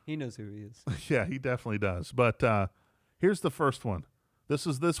 He knows who he is. Yeah, he definitely does. But here's the first one. This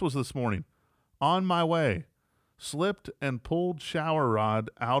was this morning. On my way, slipped and pulled shower rod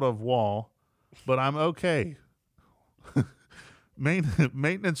out of wall, but I'm okay.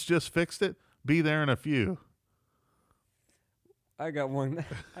 Maintenance just fixed it. Be there in a few. I got one.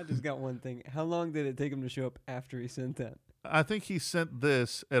 I just got one thing. How long did it take him to show up after he sent that? I think he sent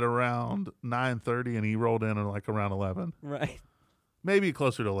this at around 9:30, and he rolled in at like around 11. Right. Maybe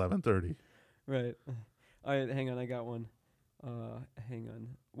closer to 11:30. Right. All right, hang on. I got one. Hang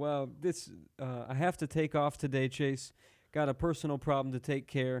on. Well, I have to take off today, Chase. Got a personal problem to take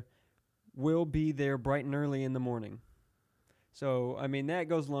care. Will be there bright and early in the morning. So, that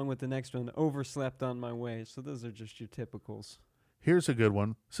goes along with the next one. Overslept on my way. So those are just your typicals. Here's a good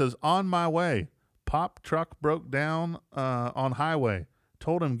one. Says, on my way. Pop truck broke down on highway.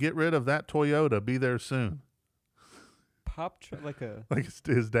 Told him get rid of that Toyota. Be there soon. Pop truck? Like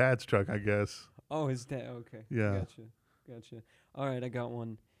his dad's truck, I guess. Oh, his dad. Okay. Yeah. Gotcha. All right, I got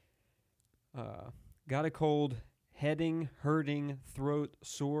one. Got a cold. Heading, hurting, throat,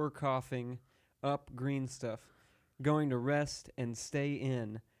 sore, coughing, up, green stuff. Going to rest and stay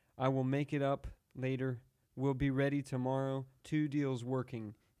in. I will make it up later. We'll be ready tomorrow. 2 deals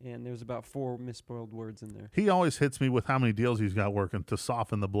working. And there's about 4 misspelled words in there. He always hits me with how many deals he's got working to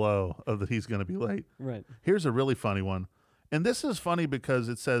soften the blow of that he's going to be late. Right. Here's a really funny one. And this is funny because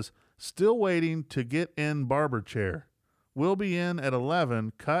it says, still waiting to get in barber chair. Will be in at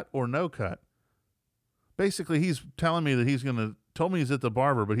 11, cut or no cut. Basically, he's telling me that told me he's at the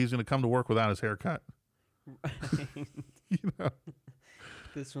barber, but he's going to come to work without his haircut. You know?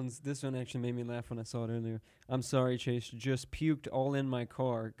 This one actually made me laugh when I saw it earlier. I'm sorry, Chase. Just puked all in my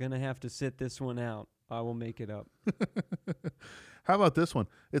car. Gonna have to sit this one out. I will make it up. How about this one?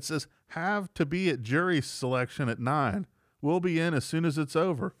 It says, have to be at jury selection at 9. We'll be in as soon as it's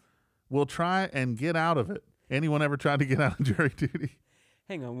over. We'll try and get out of it. Anyone ever tried to get out of jury duty?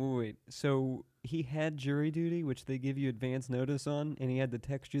 Hang on, wait. So he had jury duty, which they give you advance notice on, and he had to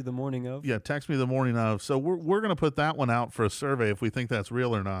text you the morning of? Yeah, text me the morning of. So we're going to put that one out for a survey if we think that's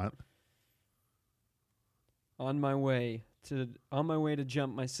real or not. On my way to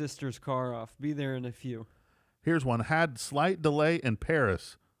jump my sister's car off. Be there in a few. Here's one. Had slight delay in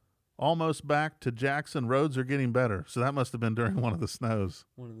Paris. Almost back to Jackson. Roads are getting better. So that must have been during one of the snows.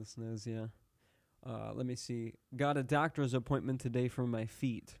 One of the snows, yeah. Let me see. Got a doctor's appointment today for my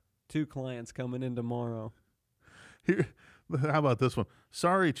feet. 2 clients coming in tomorrow. Here, how about this one?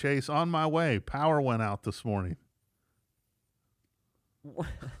 Sorry, Chase. On my way. Power went out this morning.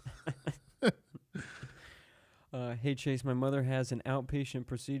 Hey, Chase, my mother has an outpatient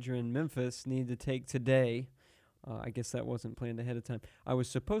procedure in Memphis need to take today. I guess that wasn't planned ahead of time. I was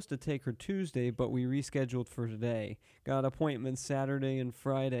supposed to take her Tuesday, but we rescheduled for today. Got appointments Saturday and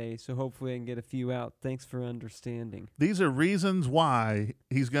Friday, so hopefully I can get a few out. Thanks for understanding. These are reasons why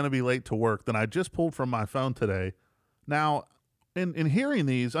he's going to be late to work that I just pulled from my phone today. Now, in hearing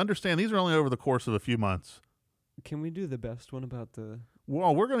these, understand these are only over the course of a few months. Can we do the best one about the...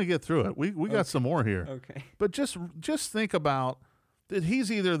 Well, we're going to get through it. We Okay. got some more here. Okay. But just think about that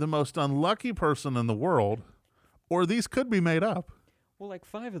he's either the most unlucky person in the world or these could be made up. Well, like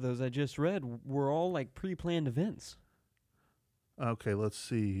 5 of those I just read were all like pre-planned events. Okay, let's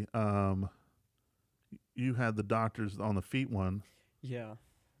see. You had the doctors on the feet one. Yeah.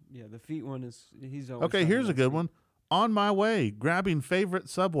 Yeah, the feet one is... He's always... Okay, talking here's a about good feet. one. On my way, grabbing favorite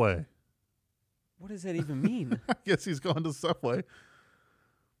Subway. What does that even mean? I guess he's going to Subway.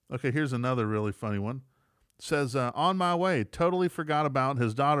 Okay, here's another really funny one. Says, on my way, totally forgot about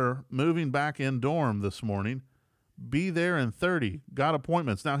his daughter moving back in dorm this morning. Be there in 30. Got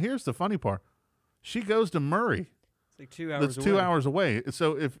appointments. Now, here's the funny part. She goes to Murray. It's like 2 hours That's away. 2 hours away.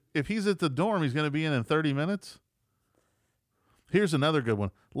 So if he's at the dorm, he's going to be in 30 minutes? Here's another good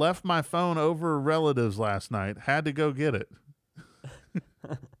one. Left my phone over relatives last night. Had to go get it.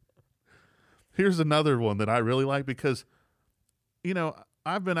 Here's another one that I really like because, you know,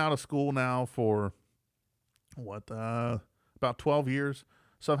 I've been out of school now for, about 12 years.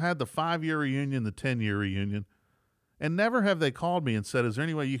 So I've had the 5-year reunion, the 10-year reunion, and never have they called me and said, is there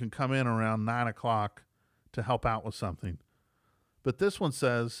any way you can come in around 9 o'clock to help out with something? But this one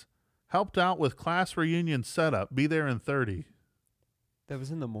says, helped out with class reunion setup. Be there in 30. That was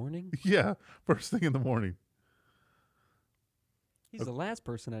in the morning? Yeah, first thing in the morning. He's the last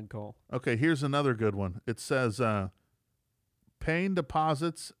person I'd call. Okay, here's another good one. It says, paying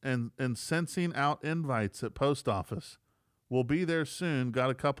deposits and sensing out invites at post office. We'll be there soon.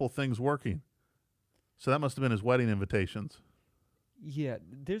 Got a couple things working. So that must have been his wedding invitations. Yeah,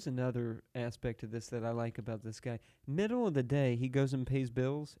 there's another aspect to this that I like about this guy. Middle of the day, he goes and pays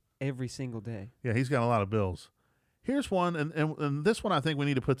bills every single day. Yeah, he's got a lot of bills. Here's one, and this one I think we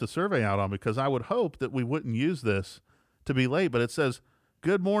need to put the survey out on because I would hope that we wouldn't use this to be late, but it says,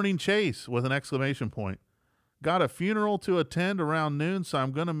 good morning, Chase, with an exclamation point. Got a funeral to attend around noon, so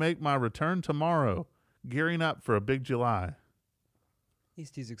I'm going to make my return tomorrow. Gearing up for a big July. At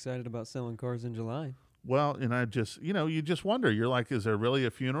least he's excited about selling cars in July. Well, and I just, you just wonder. You're like, is there really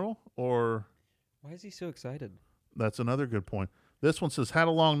a funeral? Or Why is he so excited? that's another good point. This one says, had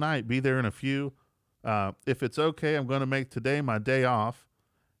a long night. Be there in a few. If it's okay, I'm going to make today my day off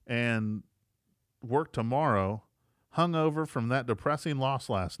and work tomorrow. Hungover from that depressing loss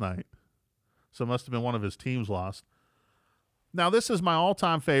last night. So it must have been one of his teams lost. Now, this is my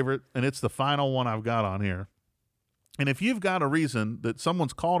all-time favorite, and it's the final one I've got on here. And if you've got a reason that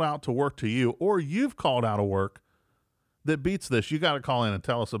someone's called out to work to you or you've called out of work that beats this, you got to call in and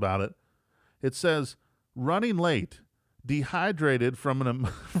tell us about it. It says, running late, dehydrated from an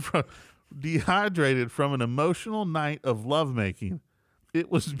emotional night of lovemaking.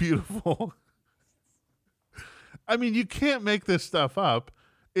 It was beautiful. I mean, you can't make this stuff up.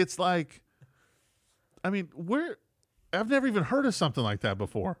 It's like, I've never even heard of something like that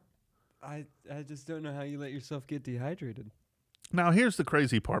before. I just don't know how you let yourself get dehydrated. Now, here's the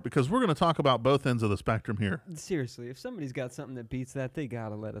crazy part, because we're going to talk about both ends of the spectrum here. Seriously, if somebody's got something that beats that, they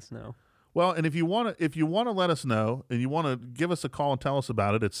gotta let us know. Well, and if you want to let us know and you want to give us a call and tell us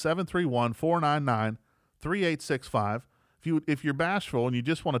about it, it's 731-499-3865. If you're bashful and you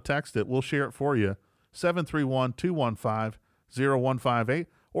just want to text it, we'll share it for you. 731-215-0158,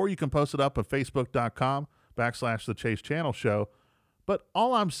 or you can post it up at facebook.com/The Chase Channel Show. But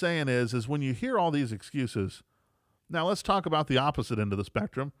all I'm saying is when you hear all these excuses, now let's talk about the opposite end of the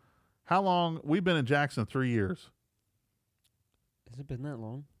spectrum. How long? We've been in Jackson 3 years. Has it been that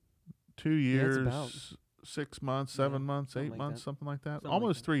long? 2 years, it's about 6 months, 7 months, 8 like months, that. something like that. Something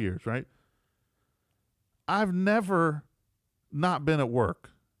Almost like that. 3 years, right? I've never not been at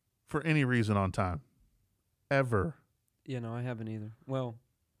work for any reason on time. Ever. I haven't either. Well,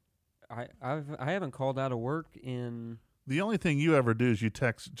 I haven't called out of work in. The only thing you ever do is you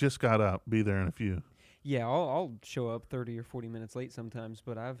text, just got up, be there in a few. Yeah, I'll show up 30 or 40 minutes late sometimes,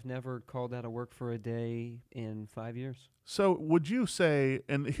 but I've never called out of work for a day in 5 years. So would you say,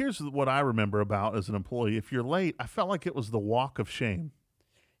 and here's what I remember about as an employee, if you're late, I felt like it was the walk of shame.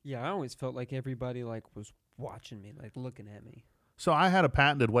 Yeah, I always felt like everybody was watching me, looking at me. So I had a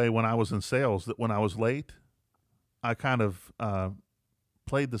patented way when I was in sales that when I was late, I kind of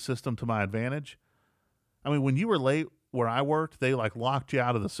played the system to my advantage. I mean, when you were late where I worked, they locked you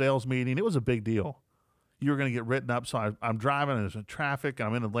out of the sales meeting. It was a big deal. You were going to get written up. So I'm driving and there's traffic and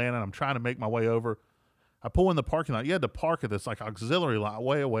I'm in Atlanta and I'm trying to make my way over. I pull in the parking lot. You had to park at this auxiliary lot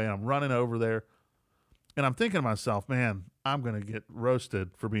way away, and I'm running over there. And I'm thinking to myself, man, I'm going to get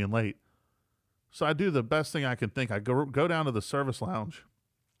roasted for being late. So I do the best thing I can think. I go down to the service lounge.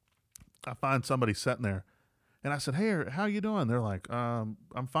 I find somebody sitting there. And I said, hey, how you doing? They're like, I'm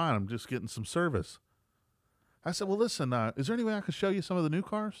fine. I'm just getting some service. I said, well, listen, is there any way I could show you some of the new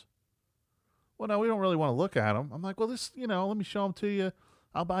cars? Well, no, we don't really want to look at them. I'm like, well, let me show them to you.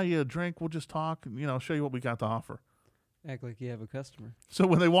 I'll buy you a drink. We'll just talk and, show you what we got to offer. Act like you have a customer. So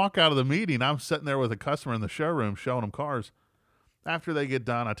when they walk out of the meeting, I'm sitting there with a customer in the showroom showing them cars. After they get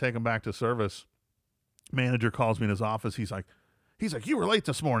done, I take them back to service. Manager calls me in his office. He's like, you were late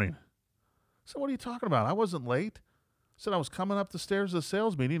this morning. So what are you talking about? I wasn't late. I said I was coming up the stairs of the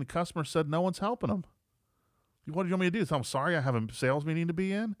sales meeting. The customer said no one's helping them. What do you want me to do? So I'm sorry, I have a sales meeting to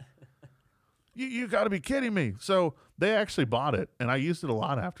be in. You got to be kidding me. So they actually bought it, and I used it a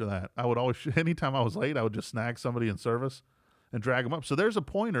lot after that. I would always, anytime I was late, I would just snag somebody in service and drag them up. So there's a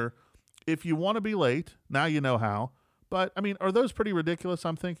pointer. If you want to be late, now you know how. But, I mean, are those pretty ridiculous,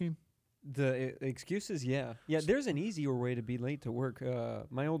 I'm thinking? The excuses, yeah. Yeah, there's an easier way to be late to work.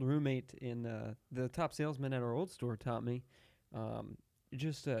 My old roommate in the top salesman at our old store taught me,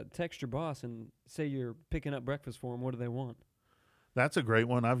 just text your boss and say you're picking up breakfast for them. What do they want? That's a great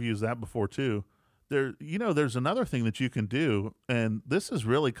one. I've used that before, too. There's another thing that you can do, and this is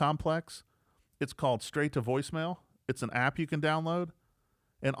really complex. It's called Straight to Voicemail. It's an app you can download.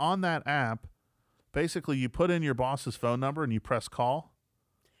 And on that app, basically you put in your boss's phone number and you press call.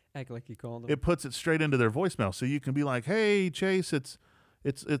 Act like you called them. It puts it straight into their voicemail. So you can be like, hey, Chase, it's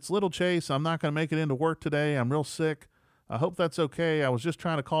little Chase. I'm not going to make it into work today. I'm real sick. I hope that's okay. I was just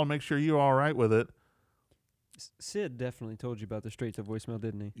trying to call and make sure you're all right with it. Sid definitely told you about the straight to voicemail,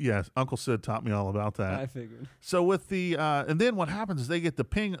 didn't he? Yes, Uncle Sid taught me all about that. I figured. So with the and then what happens is they get the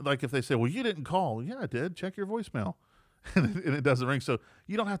ping, like if they say, well, you didn't call. Yeah, I did. Check your voicemail. and it doesn't ring. So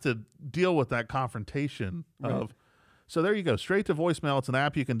you don't have to deal with that confrontation of. So there you go. Straight to voicemail. It's an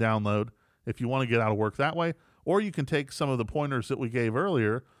app you can download if you want to get out of work that way. Or you can take some of the pointers that we gave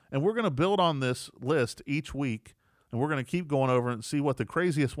earlier, and we're going to build on this list each week, and we're going to keep going over and see what the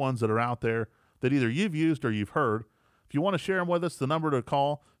craziest ones that are out there that either you've used or you've heard. If you want to share them with us, the number to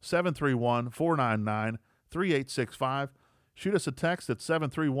call, 731-499-3865. Shoot us a text at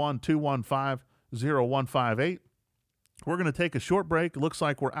 731-215-0158. We're going to take a short break. It looks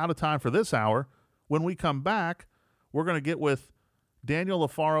like we're out of time for this hour. When we come back, we're going to get with Daniel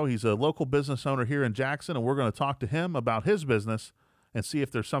Lofaro. He's a local business owner here in Jackson, and we're going to talk to him about his business and see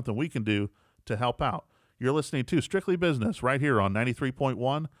if there's something we can do to help out. You're listening to Strictly Business right here on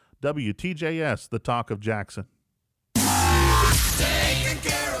 93.1 WTJS, the talk of Jackson.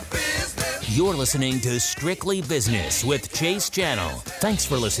 You're listening to Strictly Business with Chase Channel. Thanks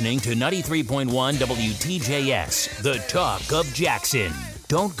for listening to 93.1 WTJS, the talk of Jackson.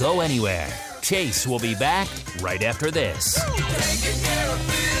 Don't go anywhere. Chase will be back right after this. Taking care of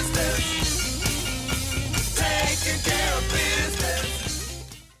business. Taking care of business.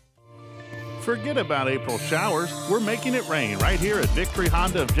 Forget about April showers. We're making it rain right here at Victory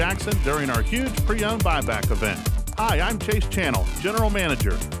Honda of Jackson during our huge pre-owned buyback event. Hi, I'm Chase Channel, General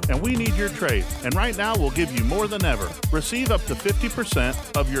Manager, and we need your trade. And right now, we'll give you more than ever. Receive up to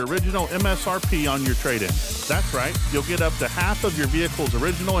 50% of your original MSRP on your trade-in. That's right, you'll get up to half of your vehicle's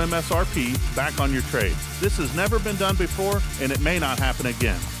original MSRP back on your trade. This has never been done before, and it may not happen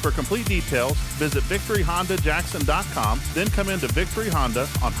again. For complete details, visit VictoryHondaJackson.com, then come into Victory Honda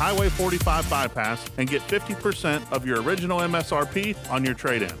on Highway 45 bypass and get 50% of your original MSRP on your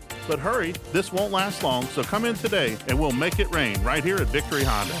trade-in. But hurry, this won't last long, so come in today and we'll make it rain right here at Victory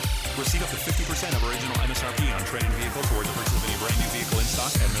Honda. Receive up to 50% of original MSRP on trade-in vehicle towards the purchase of any brand new vehicle in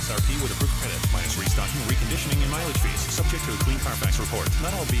stock at MSRP with approved credit, minus restocking, reconditioning, and mileage fees, subject to a clean Carfax report.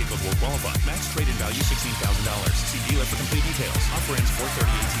 Not all vehicles will qualify. Max trade-in value $16,000. See dealer for complete details. Offer ends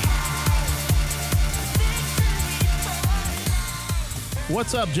 4/30/18.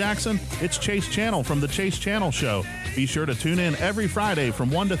 What's up, Jackson? It's Chase Channel from the Chase Channel Show. Be sure to tune in every Friday from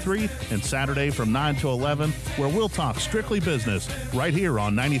 1 to 3 and Saturday from 9 to 11, where we'll talk strictly business right here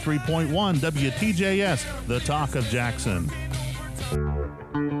on 93.1 WTJS, The Talk of Jackson.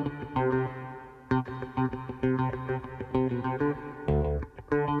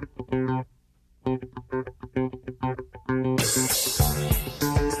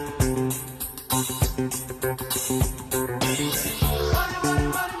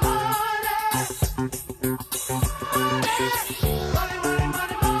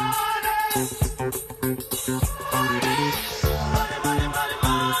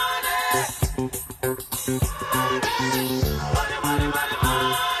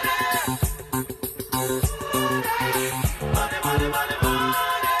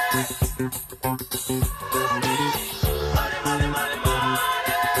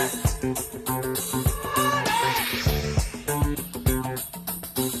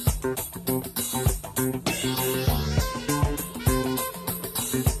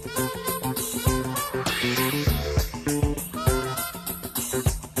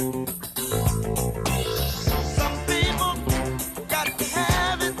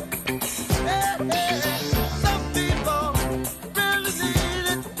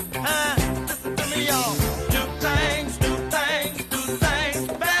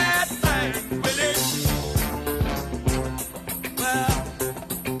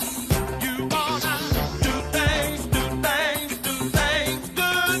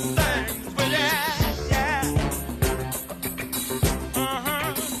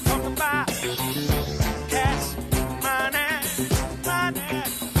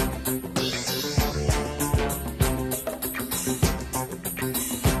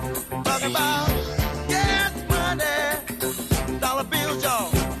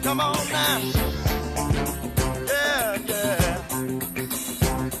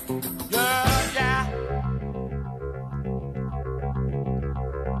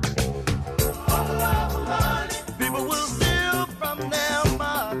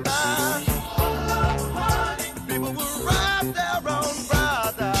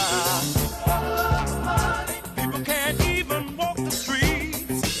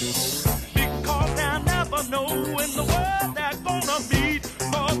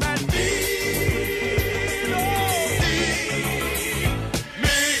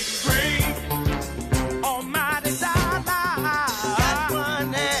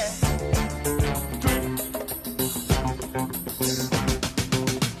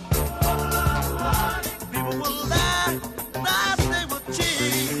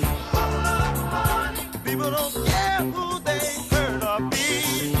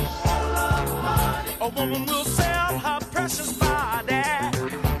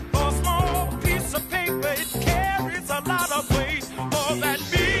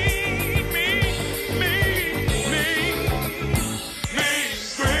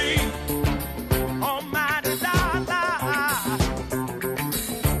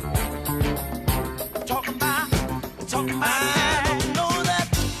 Some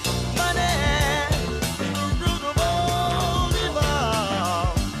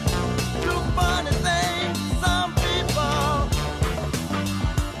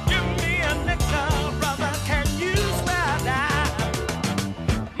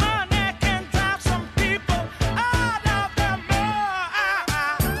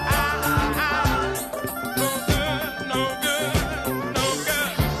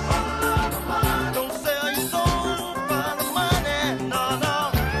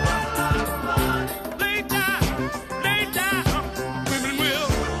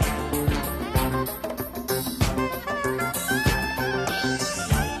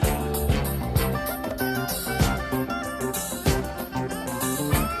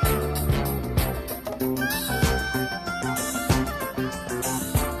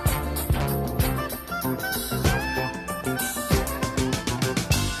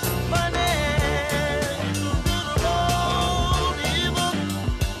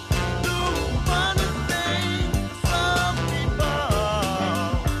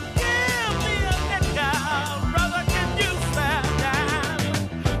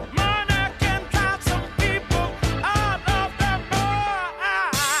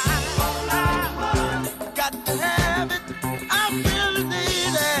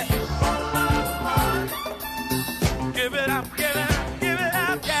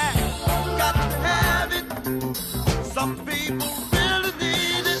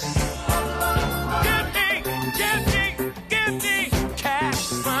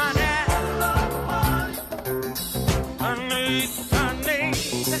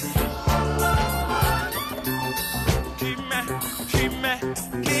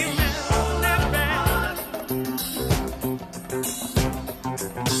came in that bad.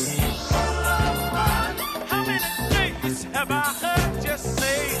 How many days have I heard you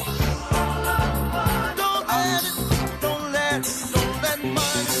say, don't let it, don't let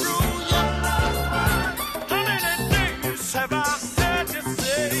money rule you? How many days have I heard you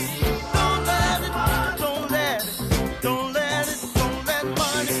say, don't let it, don't let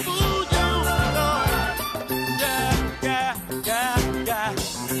money fool you? No. Yeah.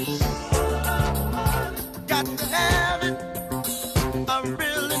 Got to have it, I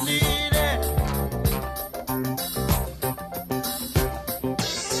really need it.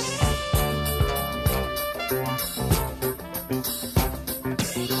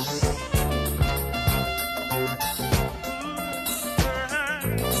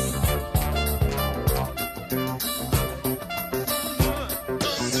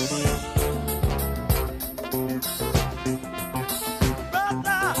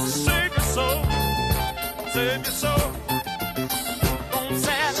 Brother, save your soul, save your soul. Don't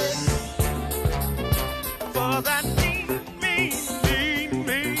sell it for that mean.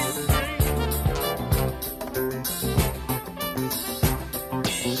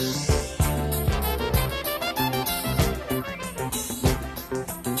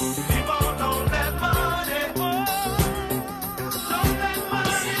 People don't let money, don't let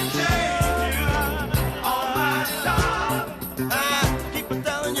money change you. Almighty God, I keep on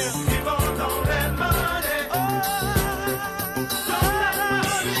telling you, people don't let money, don't let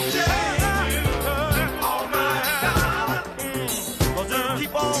money change you. Almighty God, just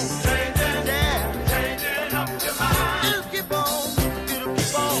keep on changing, yeah, changing up your mind. It'll keep on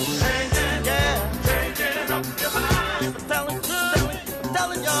changing, yeah, changing up your mind.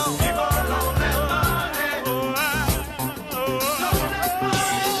 Telling y'all, people don't let money, don't let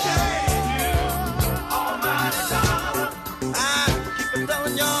money change you. Almighty God, I keep on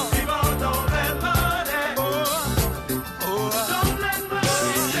telling y'all, people don't let money, don't let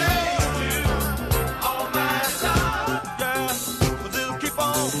money change you. Almighty God, yeah, 'cause it'll keep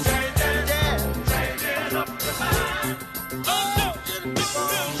on changing, yeah, changing up your mind. It'll keep on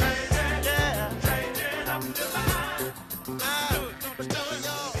changing, yeah, changing up your mind. I keep on telling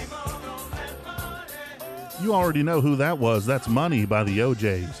y'all, people don't let money. You already know who that was. That's Money by the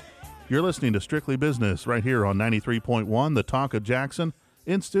OJs. You're listening to Strictly Business right here on 93.1, The Talk of Jackson.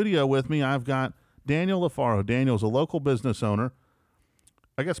 In studio with me, I've got Daniel Lofaro. Daniel's a local business owner.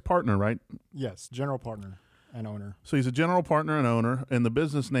 I guess partner, right? Yes, general partner and owner. So he's a general partner and owner, and the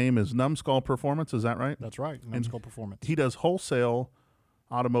business name is Numbskull Performance. Is that right? That's right, Numbskull Performance. He does wholesale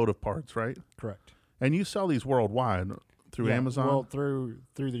automotive parts, right? Correct. And you sell these worldwide through Yeah, Amazon? Well, through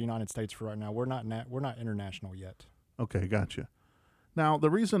the United States for right now. We're not international yet. Okay, gotcha. Now, the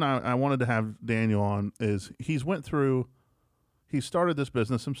reason I wanted to have Daniel on is he started this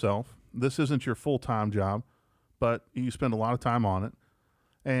business himself. This isn't your full-time job, but you spend a lot of time on it.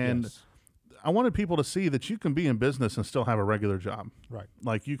 And Yes. I wanted people to see that you can be in business and still have a regular job. Right.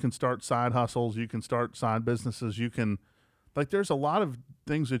 Like you can start side hustles, you can start side businesses, there's a lot of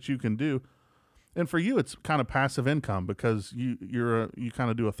things that you can do. And for you, it's kind of passive income because you kind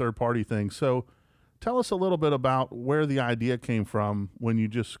of do a third-party thing. So tell us a little bit about where the idea came from when you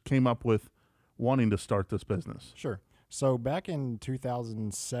just came up with wanting to start this business. Sure. So back in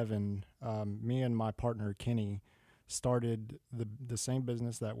 2007, me and my partner Kenny started the same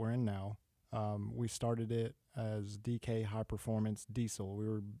business that we're in now. We started it as DK High Performance Diesel. We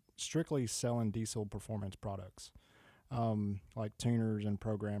were strictly selling diesel performance products, like tuners and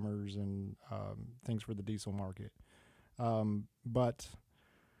programmers and things for the diesel market. But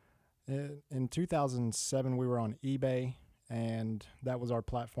in 2007, we were on eBay, and that was our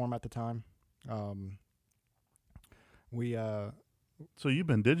platform at the time. So you've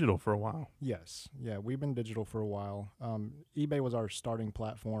been digital for a while. Yes. Yeah, we've been digital for a while. eBay was our starting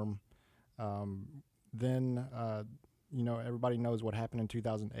platform. Then, everybody knows what happened in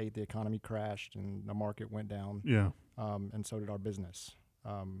 2008. The economy crashed and the market went down. Yeah. And so did our business.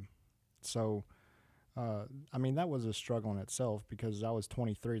 That was a struggle in itself because I was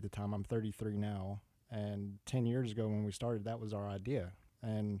 23 at the time. I'm 33 now. And 10 years ago when we started, that was our idea.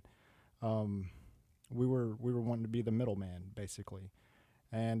 And we were wanting to be the middleman, basically.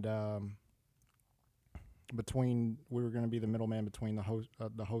 And we were going to be the middleman between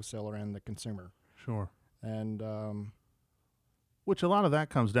the wholesaler and the consumer. Sure. And which a lot of that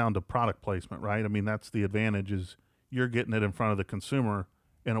comes down to product placement, right? I mean, that's the advantage is you're getting it in front of the consumer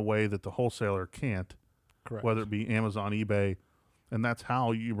in a way that the wholesaler can't. correct. Whether it be Amazon, eBay, and that's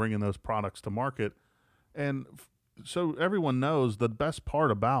how you bring in those products to market. And so everyone knows the best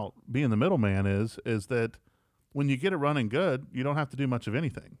part about being the middleman is that when you get it running good, you don't have to do much of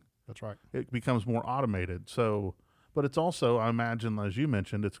anything. That's right. It becomes more automated. So, but it's also, I imagine, as you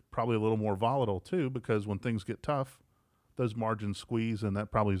mentioned, it's probably a little more volatile too, because when things get tough, those margins squeeze, and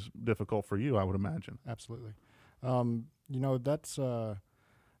that probably is difficult for you, I would imagine. Absolutely. That's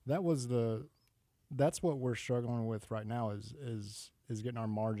that's what we're struggling with right now is getting our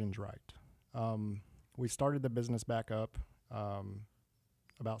margins right. We started the business back up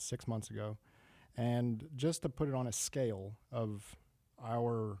about 6 months ago, and just to put it on a scale of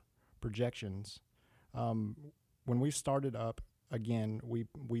our projections, when we started up again, we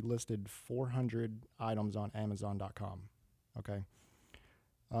listed 400 items on Amazon.com. Okay.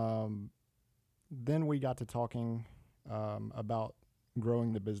 Then we got to talking about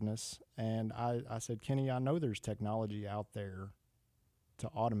growing the business, and I said, Kenny, I know there's technology out there to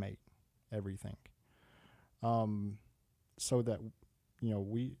automate everything, so that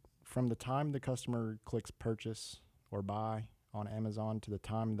we, from the time the customer clicks purchase or buy on Amazon to the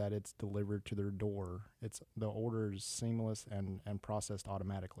time that it's delivered to their door, the order is seamless and processed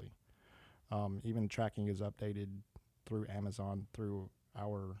automatically. Even tracking is updated through Amazon through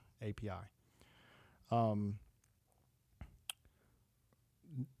our API.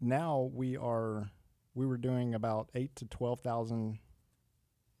 Now we were doing about $8,000 to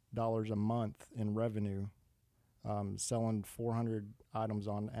 $12,000 a month in revenue, selling 400 items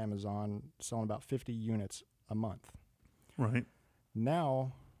on Amazon, selling about 50 units a month. Right.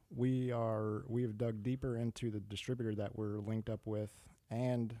 Now we have dug deeper into the distributor that we're linked up with,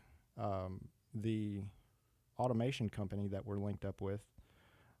 and the automation company that we're linked up with,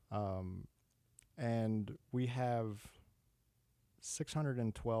 and we have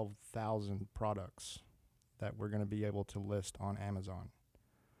 612,000 products that we're going to be able to list on Amazon.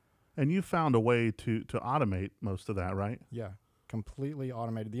 And you found a way to automate most of that, right? Yeah, completely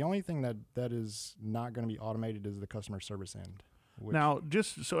automated. The only thing that is not going to be automated is the customer service end. Now,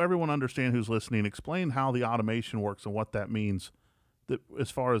 just so everyone understands who's listening, explain how the automation works and what that means, that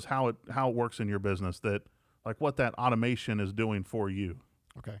as far as how it works in your business, that like what that automation is doing for you.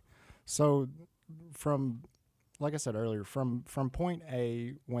 Okay. So like I said earlier, from point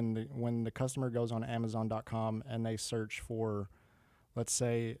A, when the customer goes on Amazon.com and they search for, let's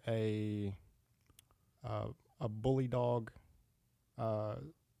say, a bully dog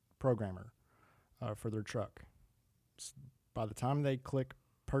programmer for their truck, by the time they click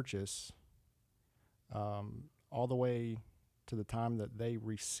purchase, all the way to the time that they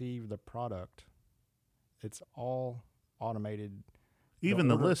receive the product, it's all automated. Even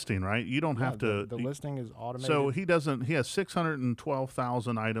the listing, right? You don't have to. The listing is automated. So he has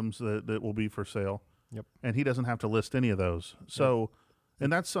 612,000 items that will be for sale. Yep. And he doesn't have to list any of those. So,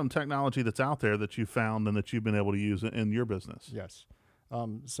 and that's some technology that's out there that you found and that you've been able to use in your business. Yes.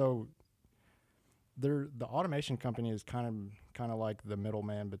 So the automation company is kind of like the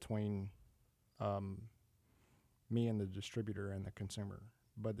middleman between me and the distributor and the consumer.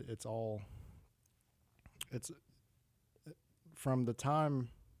 But it's from the time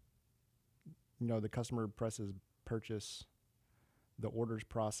the customer presses purchase, the order's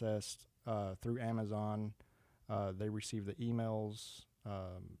processed through Amazon. They receive the emails.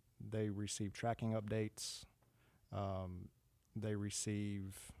 They receive tracking updates. They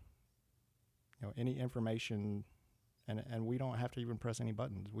receive any information, and we don't have to even press any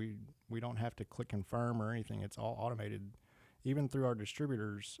buttons. We don't have to click confirm or anything. It's all automated, even through our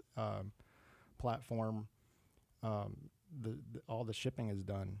distributors platform. All the shipping is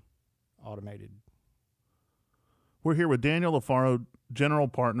done automated. We're here with Daniel Lofaro, general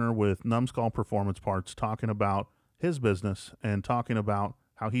partner with Numbskull Performance Parts, talking about his business and talking about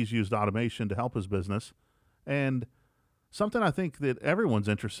how he's used automation to help his business. And something I think that everyone's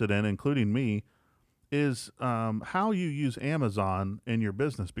interested in, including me, is how you use Amazon in your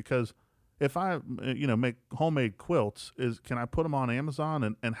business. Because if I make homemade quilts, can I put them on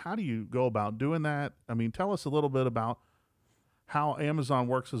Amazon? And how do you go about doing that? I mean, tell us a little bit about how Amazon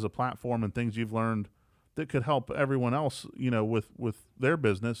works as a platform and things you've learned that could help everyone else, with their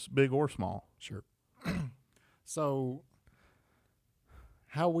business, big or small. Sure. So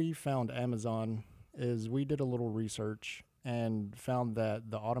how we found Amazon is we did a little research and found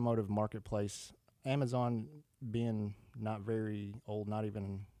that the automotive marketplace, Amazon being not very old, not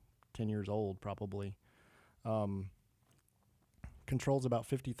even 10 years old probably, controls about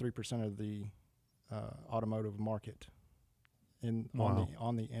 53% of the automotive market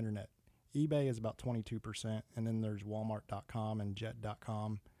on the internet. eBay is about 22%, and then there's Walmart.com and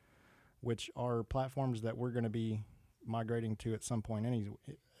Jet.com, which are platforms that we're going to be migrating to at some point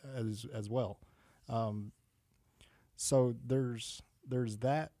as well. So there's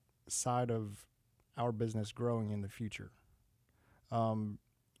that side of our business growing in the future.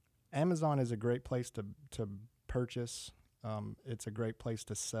 Amazon is a great place to purchase. It's a great place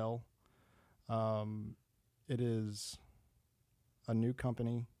to sell. It is a new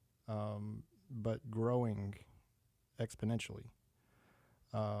company, but growing exponentially.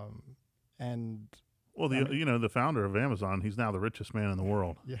 And Well, the founder of Amazon, he's now the richest man in the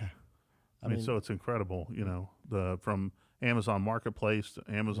world. yeah, I mean, so it's incredible. From Amazon Marketplace to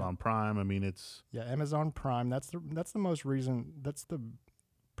Amazon Prime. I mean, it's Amazon Prime. That's the most reason. That's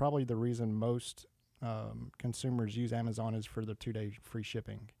probably the reason most consumers use Amazon is for the 2-day free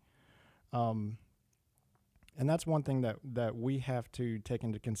shipping. And that's one thing that we have to take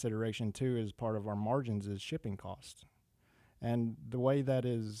into consideration too as part of our margins is shipping costs. And the way that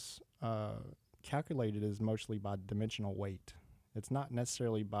is calculated is mostly by dimensional weight. It's not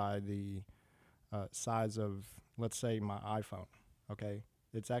necessarily by the size of, let's say, my iPhone, okay?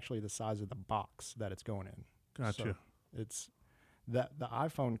 It's actually the size of the box that it's going in. Gotcha. So it's that the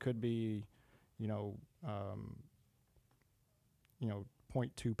iPhone could be,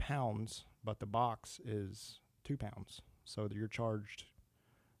 0.2 pounds, but the box is 2 pounds. So that you're charged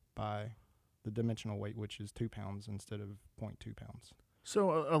by the dimensional weight, which is 2 pounds instead of 0.2 pounds.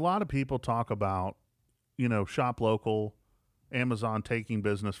 So a lot of people talk about, shop local, Amazon taking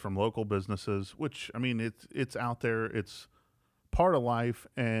business from local businesses, which, I mean, it's out there. It's part of life.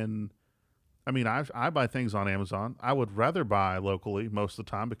 And, I mean, I buy things on Amazon. I would rather buy locally most of the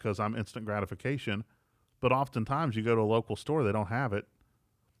time because I'm instant gratification. But oftentimes you go to a local store, they don't have it.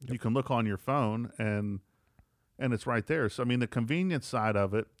 Yep. You can look on your phone and it's right there. So, I mean, the convenience side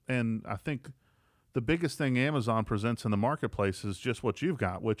of it, and I think the biggest thing Amazon presents in the marketplace is just what you've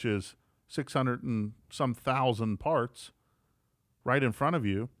got, which is 600 and some thousand parts right in front of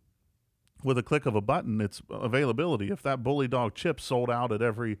you. With a click of a button, it's availability. If that Bully Dog chip sold out at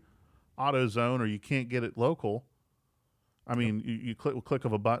every AutoZone or you can't get it local, I mean, you click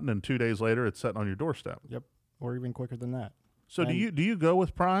of a button and 2 days later it's sitting on your doorstep. Yep, or even quicker than that. So do you go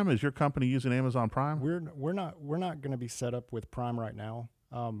with Prime? Is your company using Amazon Prime? We're not going to be set up with Prime right now.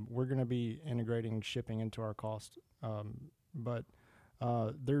 We're going to be integrating shipping into our cost, but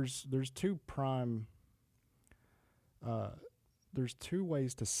there's two Prime. There's two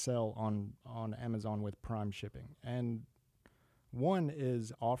ways to sell on Amazon with Prime shipping, and one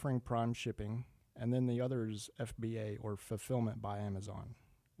is offering Prime shipping, and then the other is FBA or fulfillment by Amazon,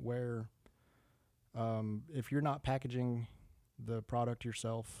 where if you're not packaging the product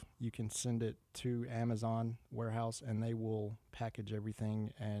yourself, you can send it to Amazon warehouse and they will package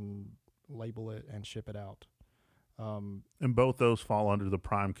everything and label it and ship it out. And both those fall under the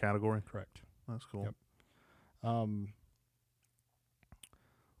Prime category? Correct. That's cool. Yep.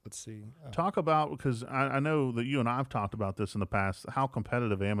 Let's see. Talk about, because I know that you and I have talked about this in the past, how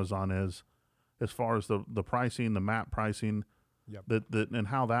competitive Amazon is as far as the pricing, the map pricing, yep. and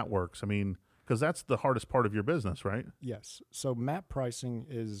how that works. I mean, because that's the hardest part of your business, right? Yes. So map pricing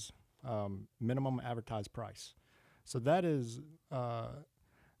is minimum advertised price. So that is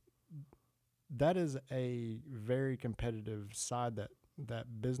a very competitive side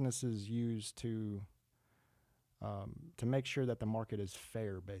that businesses use to make sure that the market is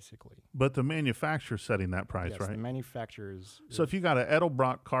fair, basically. But the manufacturer's setting that price, yes, right? The manufacturer is. So if you got an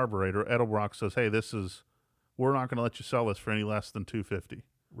Edelbrock carburetor, Edelbrock says, "Hey, we're not going to let you sell this for any less than $250."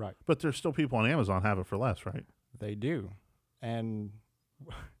 Right. But there's still people on Amazon have it for less, right? They do. And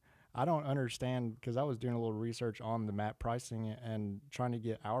I don't understand, because I was doing a little research on the map pricing and trying to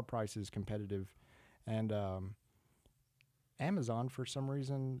get our prices competitive. And Amazon, for some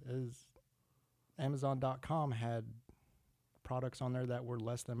reason, Amazon.com had products on there that were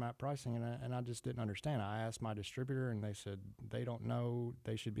less than map pricing, and I just didn't understand. I asked my distributor, and they said they don't know.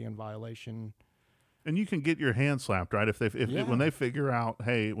 They should be in violation. And you can get your hand slapped, right? When they figure out,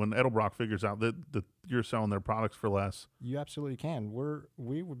 hey, when Edelbrock figures out that you're selling their products for less, you absolutely can.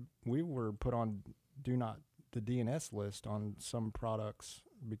 We were put on the DNS list on some products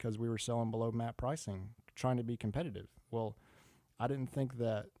because we were selling below map pricing, trying to be competitive. Well, I didn't think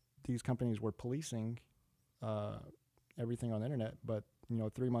that these companies were policing everything on the internet, but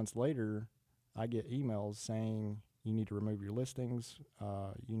 3 months later, I get emails saying you need to remove your listings.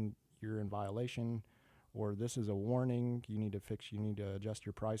 You're in violation, or this is a warning. You need to adjust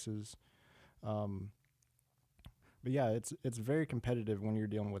your prices. But yeah, it's very competitive when you're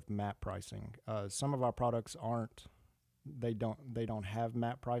dealing with map pricing. Some of our products they don't have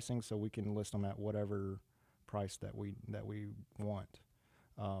map pricing, so we can list them at whatever price that we want.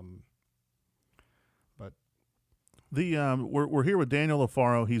 But we're here with Daniel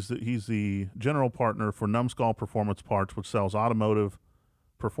Lofaro. He's the general partner for Numbskull Performance Parts, which sells automotive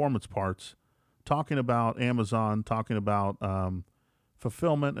performance parts. talking about Amazon, talking about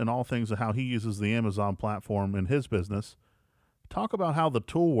fulfillment and all things of how he uses the Amazon platform in his business. Talk about how the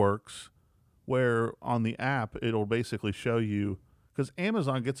tool works, where on the app it'll basically show you, because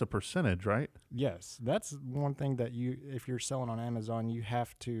Amazon gets a percentage, right? Yes, that's one thing that if you're selling on Amazon, you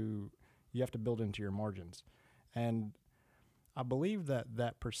have to build into your margins, and I believe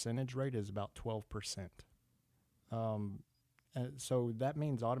that percentage rate is about 12%. And so that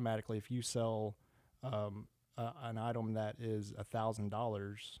means automatically, if you sell an item that is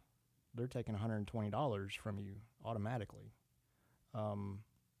 $1,000, they're taking $120 from you automatically.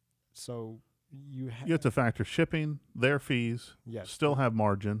 So you have to factor shipping, their fees, yes, still have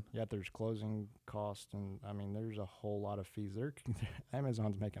margin. Yeah, there's closing costs, and I mean, there's a whole lot of fees.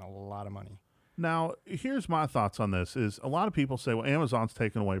 Amazon's making a lot of money. Now, here's my thoughts on this: is a lot of people say, "Well, Amazon's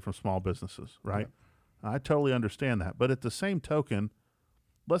taken away from small businesses," right? Yeah. I totally understand that, but at the same token,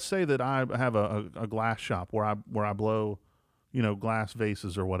 let's say that I have a glass shop where I blow, glass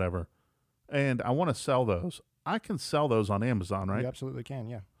vases or whatever, and I want to sell those. I can sell those on Amazon, right? You absolutely can,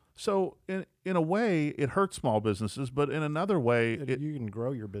 yeah. So in a way, it hurts small businesses, but in another way, you can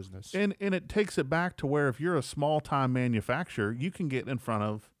grow your business. And it takes it back to where if you're a small-time manufacturer, you can get in front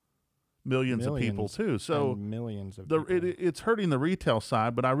of millions of people too. So millions of people. It's hurting the retail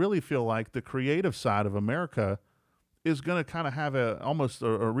side, but I really feel like the creative side of America is going to kind of have almost a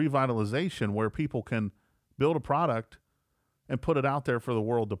revitalization where people can build a product and put it out there for the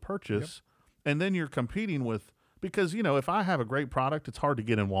world to purchase. Yep. And then you're competing with, because, if I have a great product, it's hard to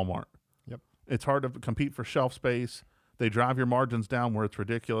get in Walmart. Yep. It's hard to compete for shelf space. They drive your margins down where it's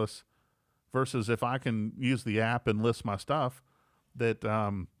ridiculous, versus if I can use the app and list my stuff, that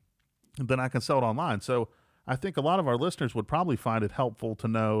then I can sell it online. So I think a lot of our listeners would probably find it helpful to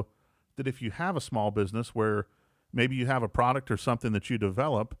know that if you have a small business where maybe you have a product or something that you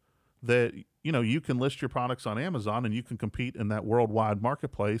develop, that, you can list your products on Amazon and you can compete in that worldwide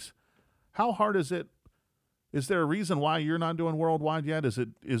marketplace. How hard is it? Is there a reason why you're not doing worldwide yet? Is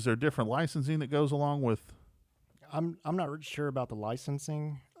there different licensing that goes along with? I'm not sure about the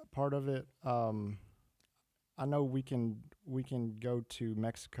licensing part of it. I know we can go to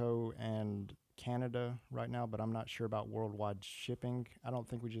Mexico and Canada right now, but I'm not sure about worldwide shipping. I don't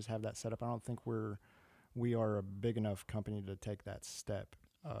think we just have that set up. I don't think we are a big enough company to take that step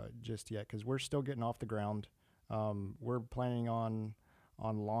just yet, because we're still getting off the ground. We're planning on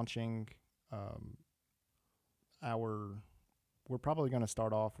launching we're probably going to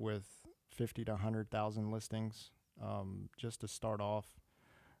start off with 50 to 100,000 listings just to start off.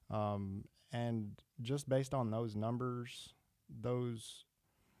 And just based on those numbers, those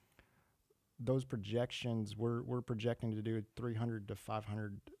projections, we're projecting to do 300 to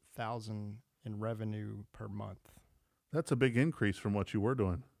 500,000 in revenue per month. That's a big increase from what you were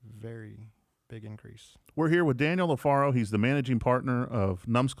doing. Very big increase. We're here with Daniel Lofaro. He's the managing partner of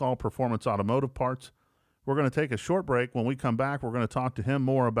Numbskull Performance Automotive Parts. We're going to take a short break. When we come back, we're going to talk to him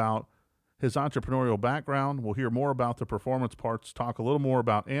more about his entrepreneurial background. We'll hear more about the performance parts, talk a little more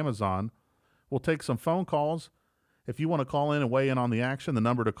about Amazon. We'll take some phone calls. If you want to call in and weigh in on the action, the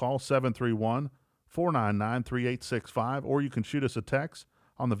number to call, 731-499-3865, or you can shoot us a text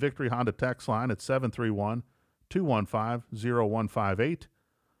on the Victory Honda text line at 731-215-0158,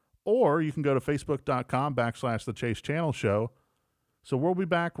 or you can go to facebook.com/The Chase Channel Show. So we'll be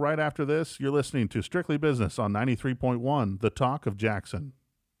back right after this. You're listening to Strictly Business on 93.1, The Talk of Jackson.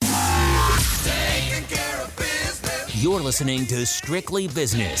 You're listening to Strictly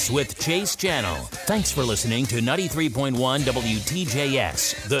Business with Chase Channel. Thanks for listening to 93.1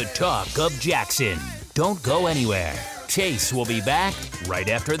 WTJS, The Talk of Jackson. Don't go anywhere. Chase will be back right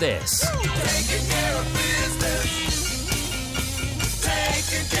after this. Taking care of business.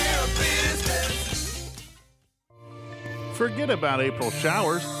 Taking care of business. Forget about April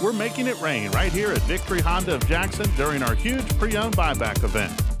showers. We're making it rain right here at Victory Honda of Jackson during our huge pre-owned buyback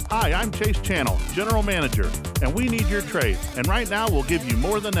event. Hi, I'm Chase Channel, General Manager, and we need your trade. And right now, we'll give you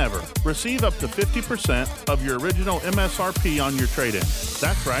more than ever. Receive up to 50% of your original MSRP on your trade-in.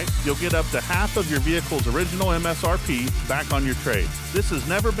 That's right, you'll get up to half of your vehicle's original MSRP back on your trade. This has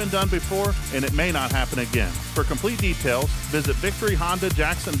never been done before, and it may not happen again. For complete details, visit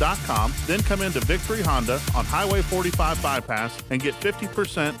VictoryHondaJackson.com, then come into Victory Honda on Highway 45 Bypass and get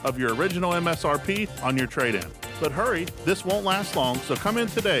 50% of your original MSRP on your trade-in. But hurry, this won't last long, so come in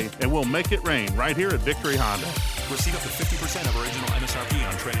today and we'll make it rain right here at Victory Honda. Receive up to 50% of original MSRP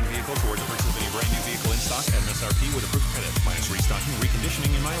on trade-in vehicle towards the purchase of any brand new vehicle in stock at MSRP with approved credit, minus restocking, reconditioning,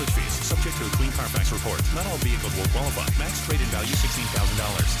 and mileage fees, subject to a clean Carfax report. Not all vehicles will qualify. Max trade-in value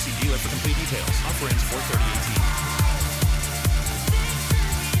 $16,000. See dealer for complete details. Offer ends 4/30/18.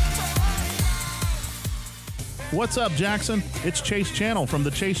 What's up, Jackson? It's Chase Channel from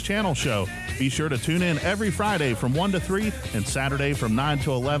The Chase Channel Show. Be sure to tune in every Friday from 1 to 3 and Saturday from 9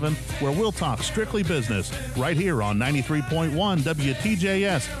 to 11, where we'll talk strictly business right here on 93.1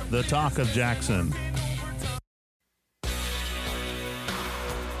 WTJS, The Talk of Jackson.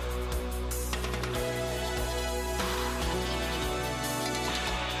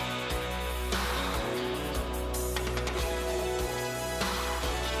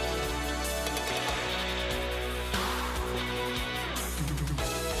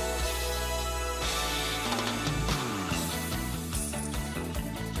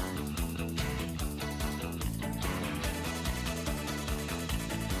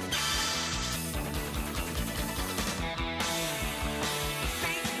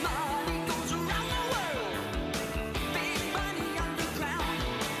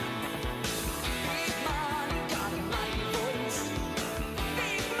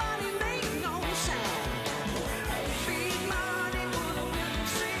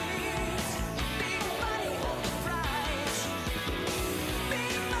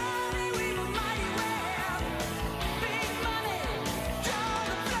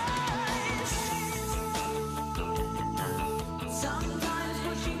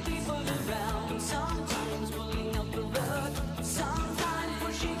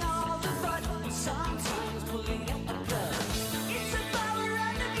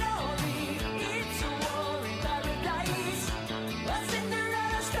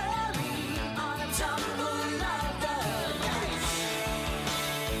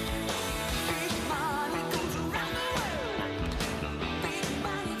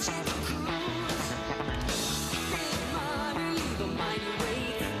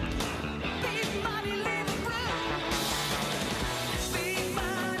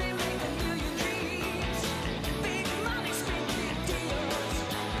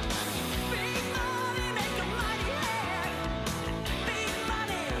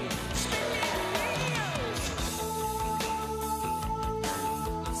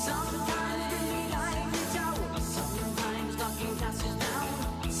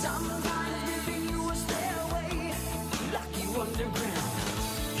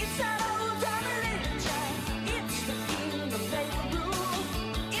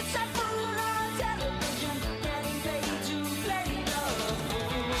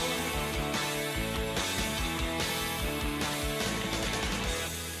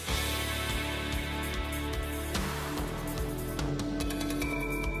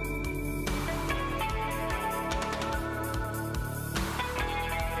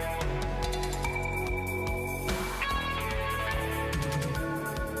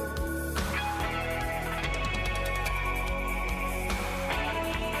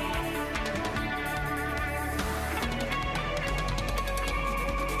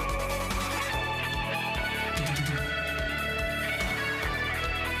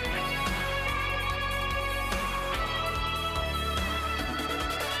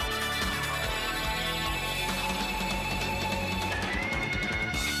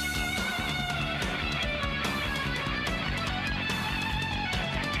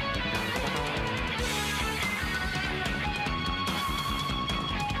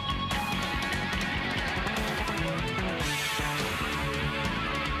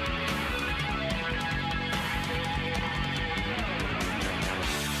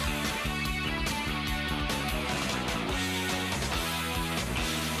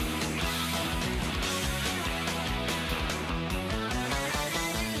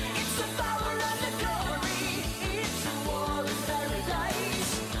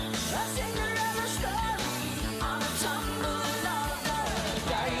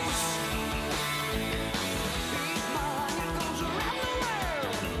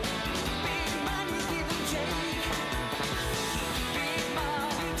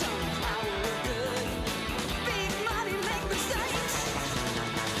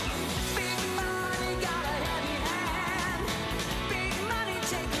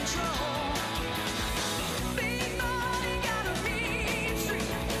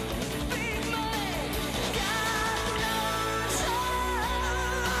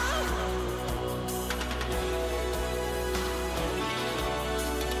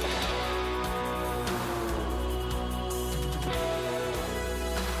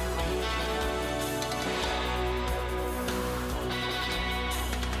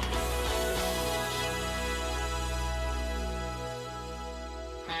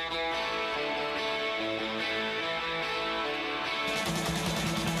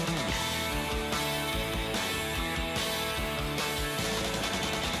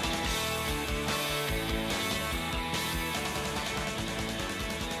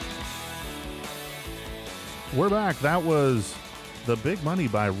 We're back. That was The Big Money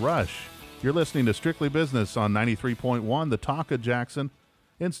by Rush. You're listening to Strictly Business on 93.1, The Talk of Jackson.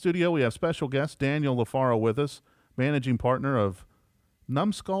 In studio, we have special guest Daniel Lofaro with us, managing partner of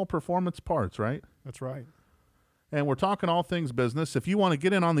Numbskull Performance Parts, right? That's right. And we're talking all things business. If you want to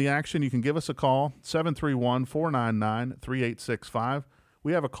get in on the action, you can give us a call, 731-499-3865.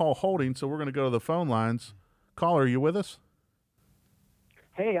 We have a call holding, so we're going to go to the phone lines. Caller, are you with us?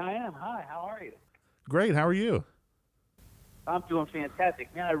 Hey, I am. Hi, how are you? Great. How are you? I'm doing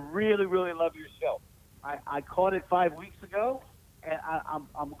fantastic. Man, I really, really love your show. I caught it 5 weeks ago, and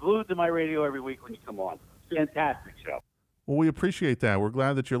I'm glued to my radio every week when you come on. Fantastic show. Well, we appreciate that. We're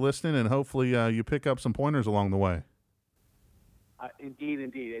glad that you're listening, and hopefully you pick up some pointers along the way. Indeed.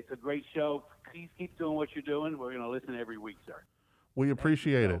 It's a great show. Please keep doing what you're doing. We're going to listen every week, sir. We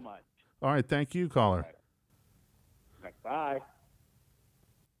appreciate Thank you it. so much. All right. Thank you, caller. Bye.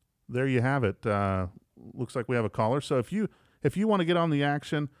 There you have it. Looks like we have a caller. So if you want to get on the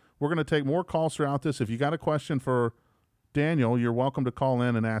action, we're going to take more calls throughout this. If you got a question for Daniel, you're welcome to call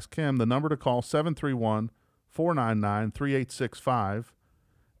in and ask him. The number to call, 731-499-3865.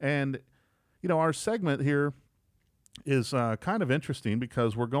 And, our segment here is kind of interesting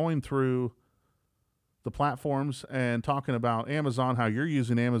because we're going through the platforms and talking about Amazon, how you're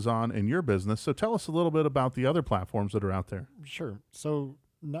using Amazon in your business. So tell us a little bit about the other platforms that are out there. Sure. So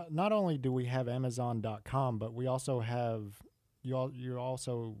not only do we have Amazon.com, but we also have you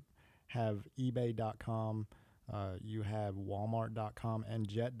also have eBay.com, you have Walmart.com and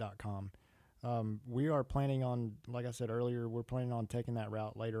Jet.com. We are planning on, like I said earlier, we're planning on taking that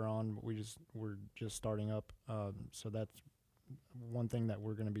route later on. We're just starting up, so that's one thing that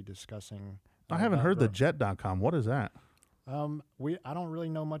we're going to be discussing. I haven't heard the Jet.com. What is that? I don't really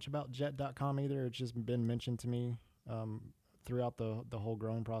know much about Jet.com either. It's just been mentioned to me throughout the whole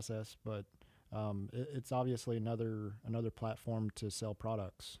growing process, but it's obviously another platform to sell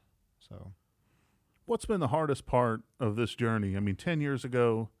products. So, what's been the hardest part of this journey? I mean, 10 years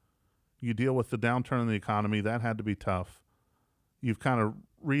ago, you deal with the downturn in the economy. That had to be tough. You've kind of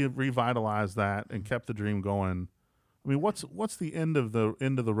revitalized that and kept the dream going. I mean, what's the end of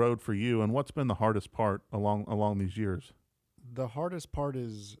the road for you, and what's been the hardest part along these years? The hardest part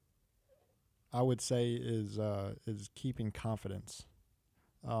is, I would say, is keeping confidence.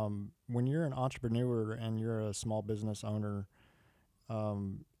 When you're an entrepreneur and you're a small business owner,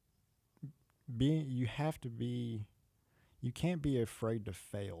 you can't be afraid to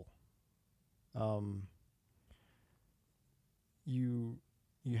fail. You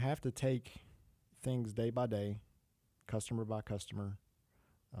have to take things day by day, customer by customer,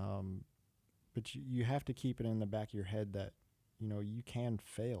 but you have to keep it in the back of your head that you can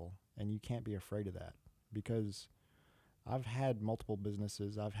fail and you can't be afraid of that, because I've had multiple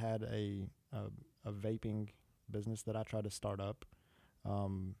businesses. I've had a vaping business that I tried to start up.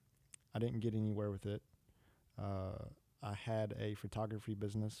 I didn't get anywhere with it. I had a photography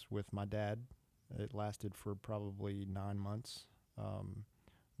business with my dad. It lasted for probably 9 months.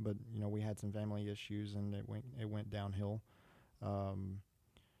 But we had some family issues and it went downhill.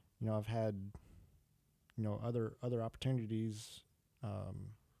 I've had other opportunities,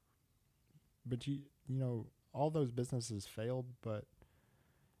 but all those businesses failed, but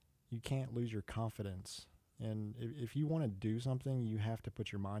you can't lose your confidence. And if you want to do something, you have to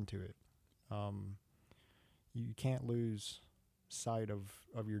put your mind to it. You can't lose sight of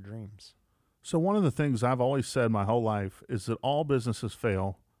your dreams. So one of the things I've always said my whole life is that all businesses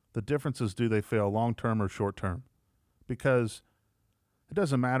fail. The difference is, do they fail long-term or short-term? Because it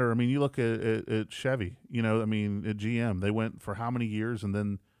doesn't matter. I mean, you look at Chevy, at GM, they went for how many years and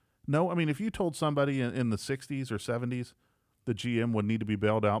then if you told somebody in the 60s or 70s that GM would need to be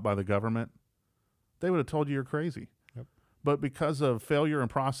bailed out by the government, they would have told you you're crazy. Yep. But because of failure in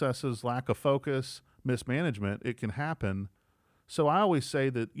processes, lack of focus, mismanagement, it can happen. So I always say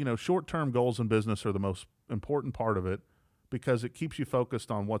that, short-term goals in business are the most important part of it, because it keeps you focused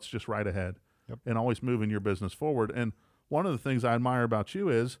on what's just right ahead. Yep. And always moving your business forward. And one of the things I admire about you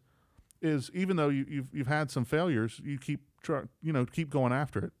is even though you've had some failures, you keep going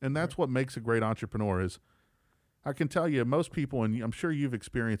after it. And that's what makes a great entrepreneur. Is I can tell you, most people, and I'm sure you've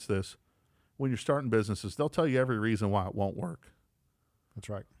experienced this, when you're starting businesses, they'll tell you every reason why it won't work. That's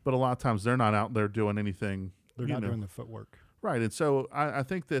right. But a lot of times they're not out there doing anything. They're not doing the footwork. Right. And so I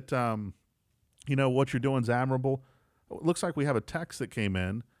think that, what you're doing is admirable. It looks like we have a text that came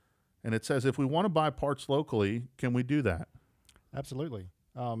in, and it says, if we want to buy parts locally, can we do that? Absolutely.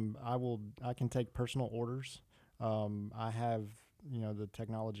 I can take personal orders. I have, the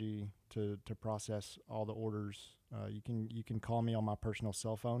technology to process all the orders. You can call me on my personal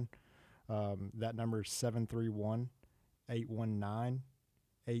cell phone. That number is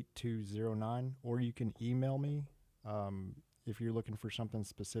 731-819-8209, or you can email me if you're looking for something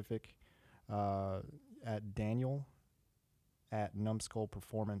specific at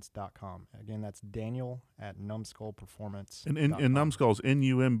Daniel@numbskullperformance.com. Again, that's Daniel@numbskullperformance.com. And Numbskull's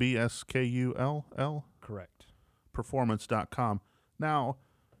Numbskull Correct. performance.com. Now,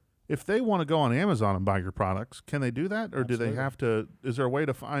 if they want to go on Amazon and buy your products, can they do that? Or do they have to, is there a way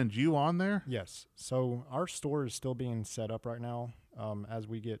to find you on there? Yes. So our store is still being set up right now as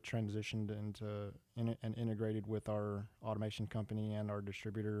we get transitioned into and integrated with our automation company and our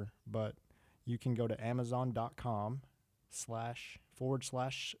distributor. But you can go to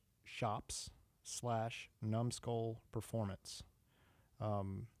Amazon.com/shops/numbskullperformance.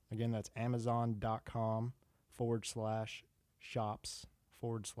 Again, that's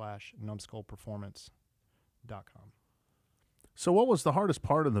Amazon.com/shops/numbskullperformance.com. So what was the hardest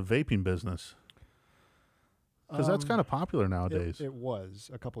part of the vaping business? Because that's kind of popular nowadays. It was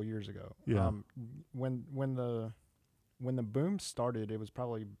a couple years ago. Yeah. When the boom started, it was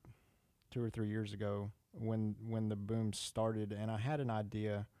probably 2 or 3 years ago when the boom started, and I had an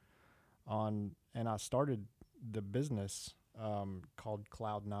idea and I started the business called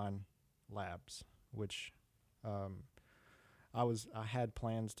Cloud9 Labs, which I had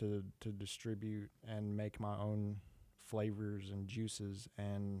plans to distribute and make my own flavors and juices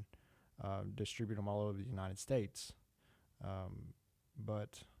and distribute them all over the United States.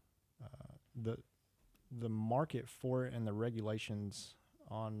 But the market for it and the regulations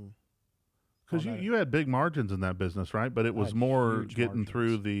on... Because you had big margins in that business, right? But it was more getting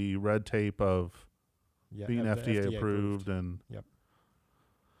through the red tape of being FDA approved. And yep.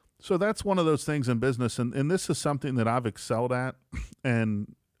 So that's one of those things in business. And this is something that I've excelled at.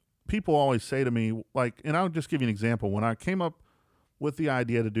 And people always say to me, like, and I'll just give you an example. When I came up with the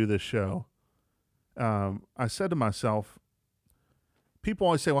idea to do this show, I said to myself, people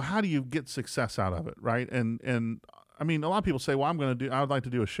always say, well, how do you get success out of it, right? And I mean, a lot of people say, well, I would like to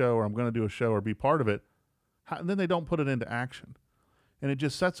do a show, or I'm going to do a show or be part of it. And then they don't put it into action. And it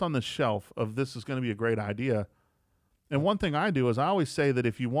just sits on the shelf of, this is going to be a great idea. And one thing I do is I always say that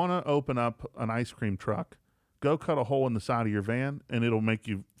if you want to open up an ice cream truck, go cut a hole in the side of your van, and it'll make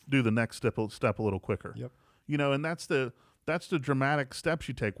you do the next step a little quicker. Yep. You know, and that's the dramatic steps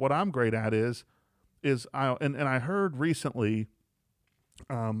you take. What I'm great at is I heard recently,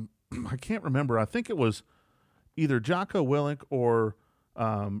 I can't remember, I think it was either Jocko Willink or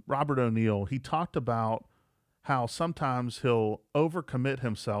Robert O'Neill. He talked about how sometimes he'll overcommit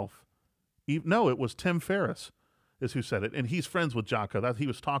himself. No, it was Tim Ferriss is who said it, and he's friends with Jocko. That he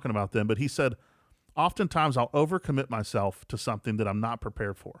was talking about them, but he said, oftentimes I'll overcommit myself to something that I'm not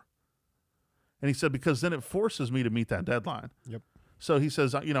prepared for. And he said, because then it forces me to meet that deadline. Yep. So he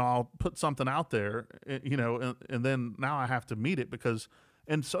says, I'll put something out there, and then now I have to meet it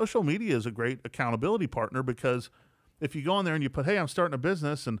and social media is a great accountability partner, because if you go on there and you put, hey, I'm starting a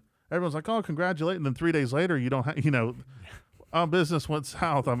business, and everyone's like, oh, congratulate. And then 3 days later, you don't have, business went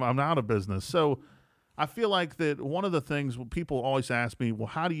south. I'm out of business. So I feel like that one of the things people always ask me, well,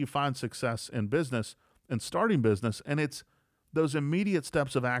 how do you find success in business and starting business? And it's those immediate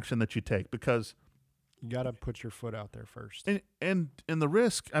steps of action that you take, because you got to put your foot out there first. And the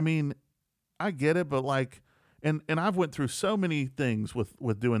risk, I mean, I get it, but like, and I've went through so many things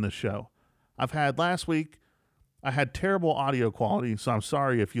with doing this show. Last week, I had terrible audio quality, so I'm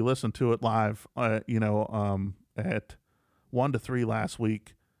sorry if you listen to it live, at 1 to 3 last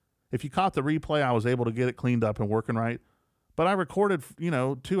week. If you caught the replay, I was able to get it cleaned up and working right. But I recorded,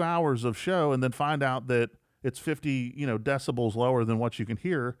 2 hours of show and then find out that it's 50, decibels lower than what you can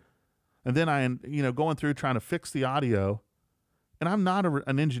hear. And then I, going through trying to fix the audio. And I'm not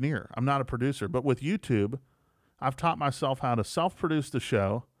an engineer. I'm not a producer. But with YouTube, I've taught myself how to self-produce the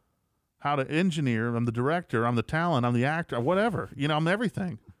show, how to engineer. I'm the director. I'm the talent. I'm the actor. Whatever. I'm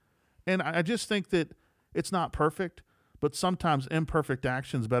everything. And I just think that it's not perfect, but sometimes imperfect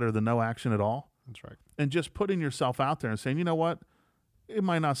action is better than no action at all. That's right. And just putting yourself out there and saying, you know what, it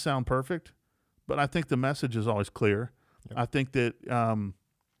might not sound perfect, but I think the message is always clear. Yep. I think that,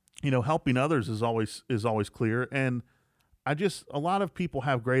 helping others is always clear. And a lot of people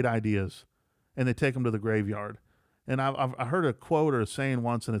have great ideas and they take them to the graveyard. And I heard a quote or a saying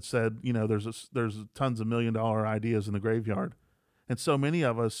once, and it said, there's tons of $1 million ideas in the graveyard. And so many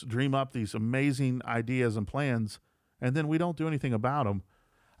of us dream up these amazing ideas and plans, and then we don't do anything about them.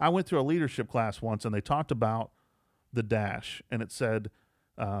 I went through a leadership class once, and they talked about the dash, and it said,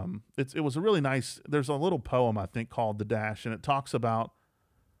 it was a really nice, there's a little poem, I think, called The Dash, and it talks about,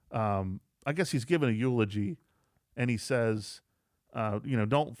 I guess he's given a eulogy, and he says,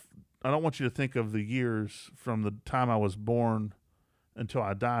 don't want you to think of the years from the time I was born until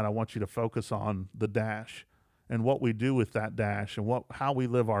I died. I want you to focus on the dash and what we do with that dash and how we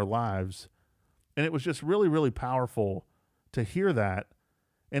live our lives. And it was just really, really powerful to hear that.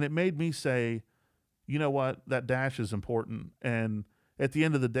 And it made me say, you know what, that dash is important. And at the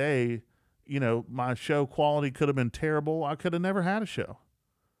end of the day, you know, my show quality could have been terrible. I could have never had a show.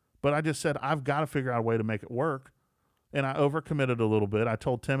 But I just said, I've got to figure out a way to make it work. And I overcommitted a little bit. I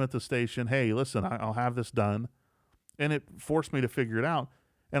told Tim at the station, hey, listen, I'll have this done. And it forced me to figure it out.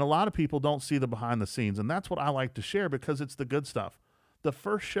 And a lot of people don't see the behind the scenes. And that's what I like to share because it's the good stuff. The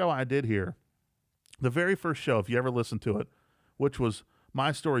first show I did here, the very first show, if you ever listened to it, which was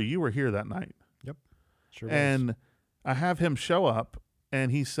my story, you were here that night. Yep. Sure And was. I have him show up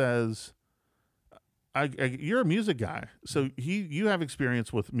and he says, you're a music guy. So you have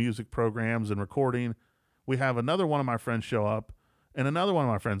experience with music programs and recording. We have another one of my friends show up and another one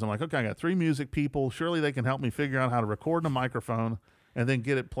of my friends. I'm like, okay, I got 3 music people. Surely they can help me figure out how to record in a microphone and then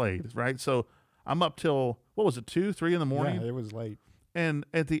get it played, right? So I'm up till, what was it, 2, 3 in the morning? Yeah, it was late. And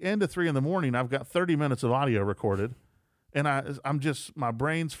at the end of 3 in the morning, I've got 30 minutes of audio recorded. And I'm just, my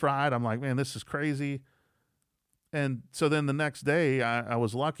brain's fried. I'm like, man, this is crazy. And so then the next day, I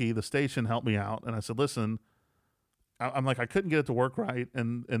was lucky. The station helped me out. And I said, listen, I'm like, I couldn't get it to work right.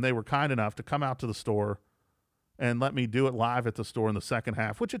 And they were kind enough to come out to the store and let me do it live at the store in the second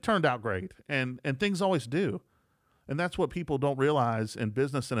half, which it turned out great. And things always do. And that's what people don't realize in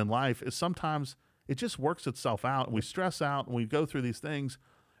business and in life is sometimes it just works itself out. And we stress out and we go through these things.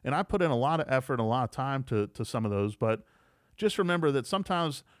 And I put in a lot of effort and a lot of time to some of those. But just remember that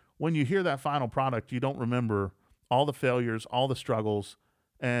sometimes when you hear that final product, you don't remember all the failures, all the struggles.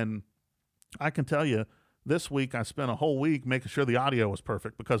 And I can tell you, this week I spent a whole week making sure the audio was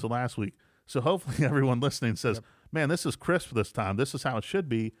perfect because of last week. So hopefully everyone listening says, man, this is crisp this time. This is how it should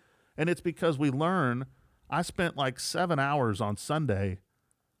be. And it's because we learn. I spent like 7 hours on Sunday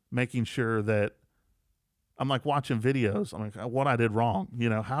making sure that I'm like watching videos. I'm like, what I did wrong. You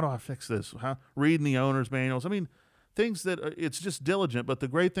know, how do I fix this? Reading the owner's manuals. I mean, things that it's just diligent. But the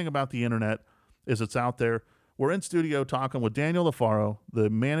great thing about the internet is it's out there. We're in studio talking with Daniel Lofaro, the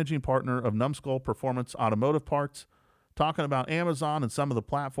managing partner of Numbskull Performance Automotive Parts, talking about Amazon and some of the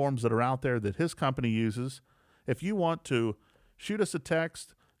platforms that are out there that his company uses. If you want to shoot us a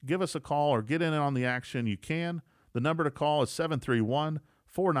text, give us a call, or get in on the action, you can. The number to call is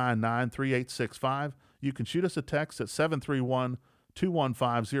 731-499-3865. You can shoot us a text at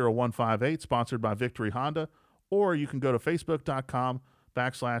 731-215-0158, sponsored by Victory Honda, or you can go to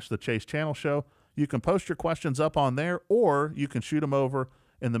facebook.com/The Chase Channel Show. You can post your questions up on there, or you can shoot them over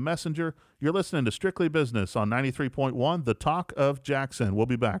in the messenger. You're listening to Strictly Business on 93.1, The Talk of Jackson. We'll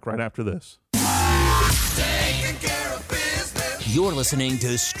be back right after this. You're listening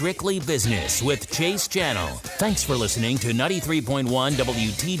to Strictly Business with Chase Channel. Thanks for listening to 93.1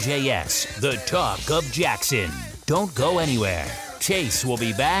 WTJS, The Talk of Jackson. Don't go anywhere. Chase will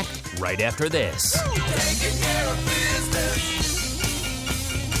be back right after this.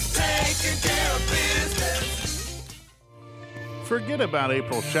 Forget about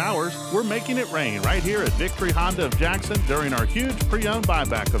April showers. We're making it rain right here at Victory Honda of Jackson during our huge pre-owned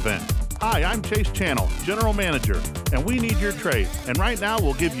buyback event. Hi, I'm Chase Channel, General Manager, and we need your trade. And right now,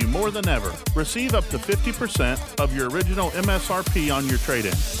 we'll give you more than ever. Receive up to 50% of your original MSRP on your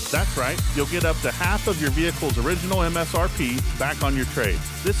trade-in. That's right, you'll get up to half of your vehicle's original MSRP back on your trade.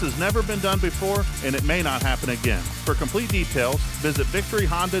 This has never been done before, and it may not happen again. For complete details, visit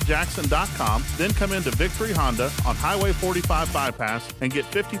VictoryHondaJackson.com, then come into Victory Honda on Highway 45 Bypass and get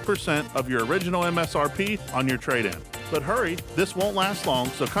 50% of your original MSRP on your trade-in. But hurry, this won't last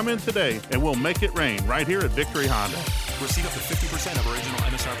long, so come in today and we'll make it rain right here at Victory Honda. Receive up to 50% of original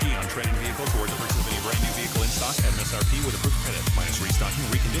MSRP on trade-in vehicle toward the purchase of any brand new vehicle in stock at MSRP with approved credit, minus restocking,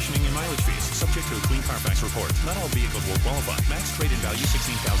 reconditioning, and mileage fees, subject to a clean Carfax report. Not all vehicles will qualify. Max trade-in value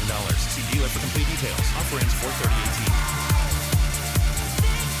 $16,000. See dealer for complete details. Offer ends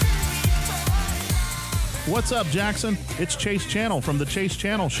 4/30/18. What's up, Jackson? It's Chase Channel from The Chase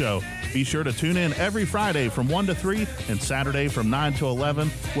Channel Show. Be sure to tune in every Friday from 1 to 3 and Saturday from 9 to 11,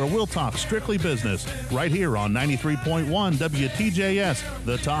 where we'll talk strictly business right here on 93.1 WTJS,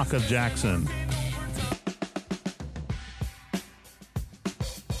 The Talk of Jackson.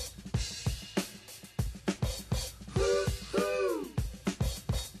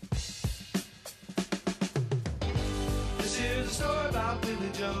 This is a story about Billy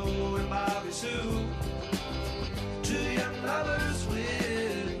Joe and Bobby Sue. Two young lovers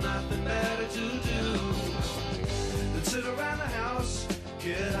with nothing better to do than sit around the house,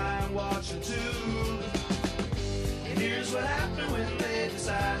 get high and watch a tube. And here's what happened when they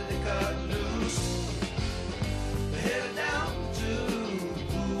decided to cut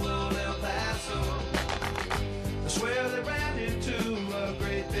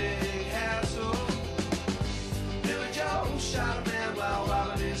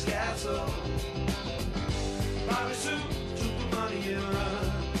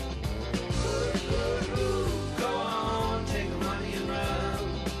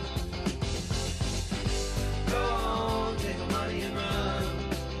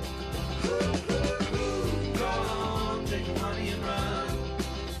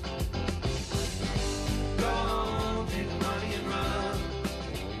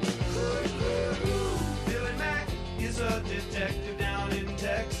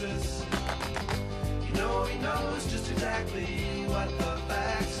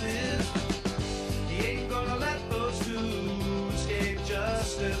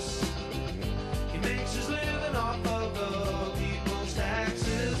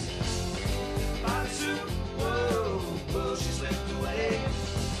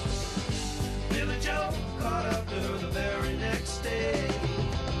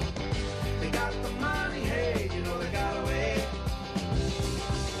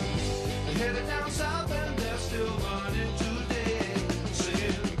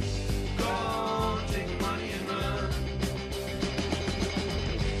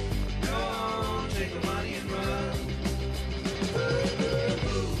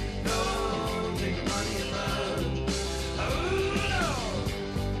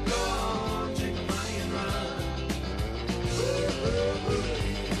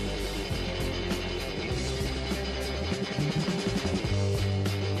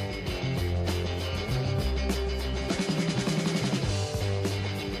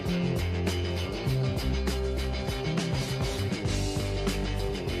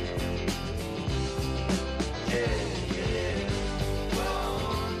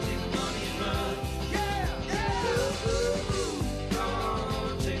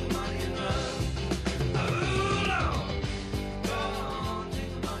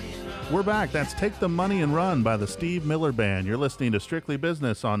We're back. That's Take the Money and Run by the Steve Miller Band. You're listening to Strictly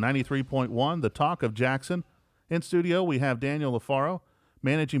Business on 93.1, The Talk of Jackson. In studio, we have Daniel Lofaro,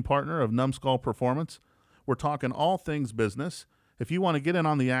 managing partner of Numbskull Performance. We're talking all things business. If you want to get in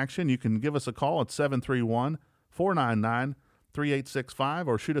on the action, you can give us a call at 731-499-3865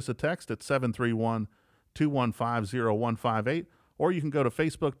 or shoot us a text at 731-215-0158, or you can go to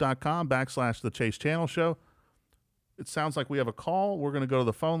facebook.com/The Chase Channel Show. It sounds like we have a call. We're going to go to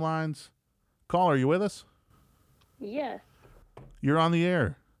the phone lines. Call, are you with us? Yes. You're on the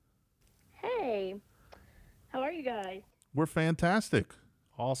air. Hey. How are you guys? We're fantastic.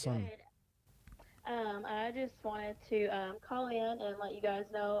 Awesome. Good. I just wanted to call in and let you guys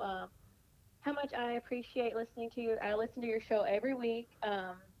know how much I appreciate listening to you. I listen to your show every week.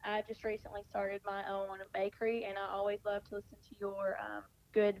 I just recently started my own bakery, and I always love to listen to your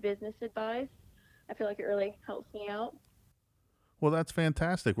good business advice. I feel like it really helps me out. Well, that's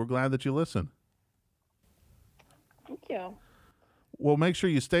fantastic. We're glad that you listen. Thank you. Well, make sure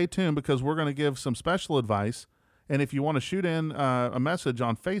you stay tuned because we're going to give some special advice. And if you want to shoot in a message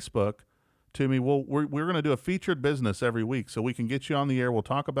on Facebook to me, we're going to do a featured business every week so we can get you on the air. We'll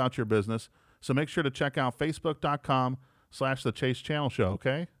talk about your business. So make sure to check out facebook.com/The Chase Channel Show,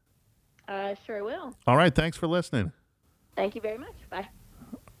 okay? I sure will. All right. Thanks for listening. Thank you very much. Bye.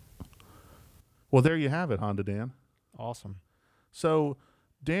 Well, there you have it, Honda Dan. Awesome. So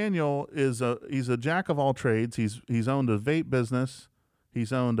Daniel he's a jack of all trades. He's owned a vape business.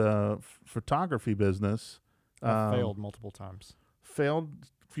 He's owned a photography business. I've failed multiple times. Failed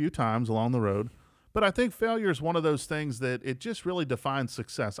a few times along the road. But I think failure is one of those things that it just really defines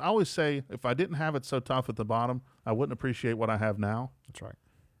success. I always say if I didn't have it so tough at the bottom, I wouldn't appreciate what I have now. That's right.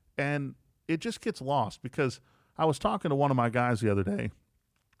 And it just gets lost because I was talking to one of my guys the other day,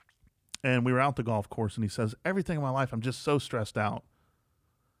 and we were out the golf course, and he says, everything in my life, I'm just so stressed out.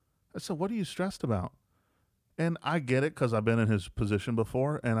 I said, what are you stressed about? And I get it because I've been in his position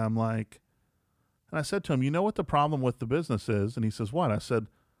before, and I'm like, and I said to him, you know what the problem with the business is? And he says, what? I said,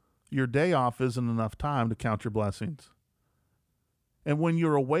 your day off isn't enough time to count your blessings. And when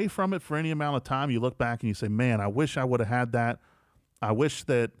you're away from it for any amount of time, you look back and you say, man, I wish I would have had that. I wish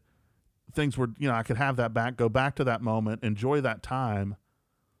that things were, I could have that back, go back to that moment, enjoy that time.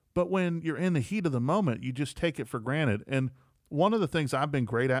 But when you're in the heat of the moment, you just take it for granted. And one of the things I've been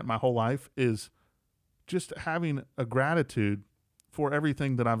great at my whole life is just having a gratitude for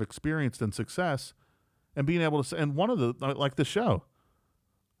everything that I've experienced in success and being able to say, and one of the, like the show,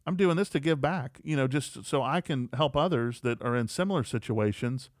 I'm doing this to give back, just so I can help others that are in similar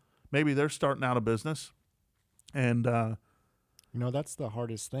situations. Maybe they're starting out a business and, that's the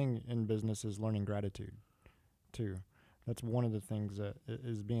hardest thing in business is learning gratitude too. That's one of the things that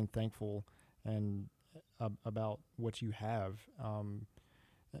is being thankful and about what you have.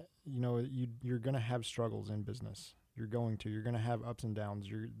 You're going to have struggles in business. You're going to have ups and downs.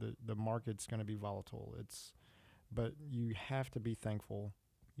 The market's going to be volatile. But you have to be thankful.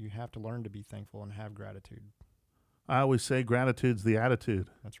 You have to learn to be thankful and have gratitude. I always say gratitude's the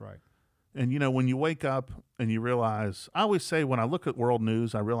attitude. That's right. And, when you wake up and you realize, I always say when I look at world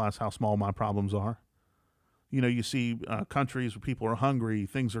news, I realize how small my problems are. You see countries where people are hungry,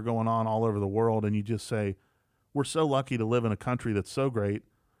 things are going on all over the world, and you just say, we're so lucky to live in a country that's so great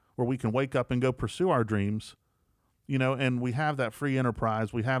where we can wake up and go pursue our dreams, and we have that free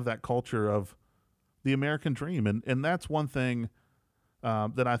enterprise. We have that culture of the American dream. And that's one thing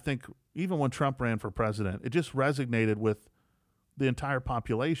that I think even when Trump ran for president, it just resonated with the entire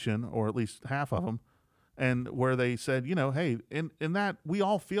population, or at least half of them, and where they said, hey, in that we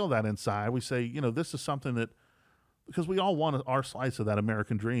all feel that inside. We say, this is something that, because we all want our slice of that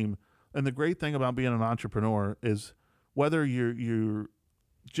American dream. And the great thing about being an entrepreneur is whether you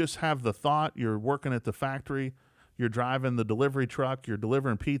just have the thought, you're working at the factory, you're driving the delivery truck, you're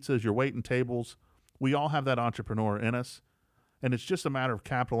delivering pizzas, you're waiting tables, we all have that entrepreneur in us. And it's just a matter of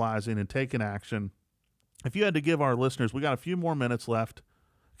capitalizing and taking action. If you had to give our listeners, we got a few more minutes left.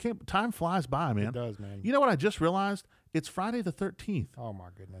 Time flies by, man. It does, man. You know what I just realized? It's Friday the 13th. Oh, my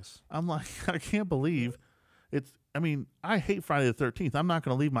goodness. I'm like, I can't believe I hate Friday the 13th. I'm not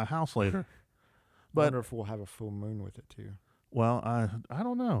going to leave my house later. But I wonder if we'll have a full moon with it, too. Well, I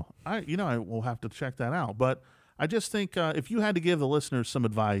don't know. I will have to check that out. But I just think if you had to give the listeners some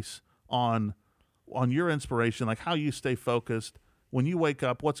advice on your inspiration, like how you stay focused, when you wake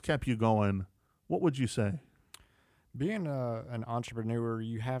up, what's kept you going, what would you say? Being an entrepreneur,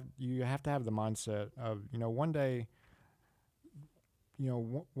 you have to have the mindset of, one day,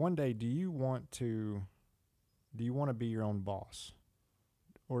 do you want to be your own boss,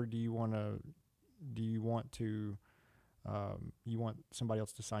 or do you want to You want somebody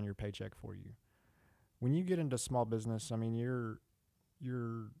else to sign your paycheck for you. When you get into small business, I mean, your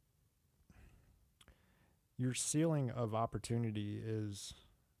ceiling of opportunity is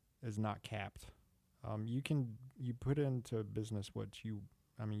not capped. You put into business you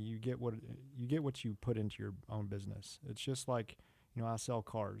get what you put into your own business. It's just like, I sell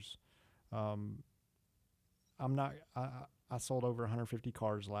cars. I sold over 150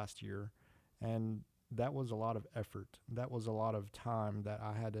 cars last year, and that was a lot of effort. That was a lot of time that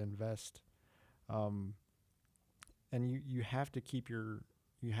I had to invest. And you have to keep your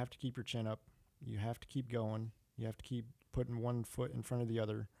chin up. You have to keep going. You have to keep putting one foot in front of the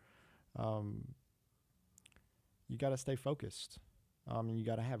other. You got to stay focused. And you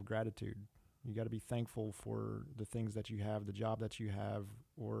got to have gratitude. You got to be thankful for the things that you have, the job that you have,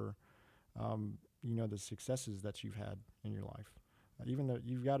 or the successes that you've had in your life. Even though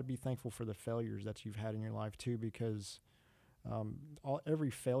you've got to be thankful for the failures that you've had in your life too, because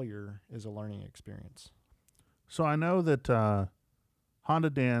every failure is a learning experience. So I know that Honda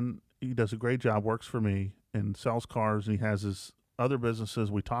Dan, he does a great job, works for me, and sells cars, and he has his other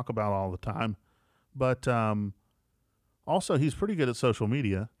businesses we talk about all the time. But also, he's pretty good at social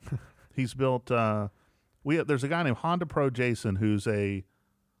media. He's built there's a guy named Honda Pro Jason who's a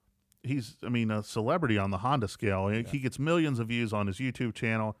celebrity on the Honda scale. Yeah. He gets millions of views on his YouTube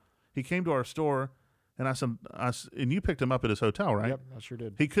channel. He came to our store, and I said, and you picked him up at his hotel, right? Yep, I sure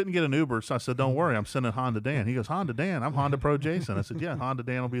did. He couldn't get an Uber, so I said, don't worry, I'm sending Honda Dan. He goes, Honda Dan? I'm Honda Pro Jason. I said, yeah, Honda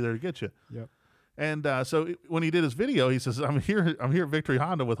Dan will be there to get you. Yep. And so when he did his video, he says, I'm here at Victory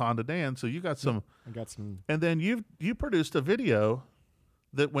Honda with Honda Dan. So you got some. I got some. And then you produced a video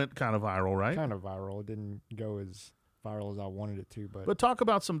that went kind of viral, right? Kind of viral. It didn't go as viral as I wanted it to, but talk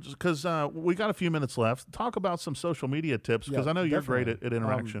about some, because we got a few minutes left. Talk about some social media tips, because I know you're great at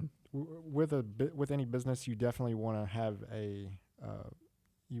interaction. With any business, you definitely want to have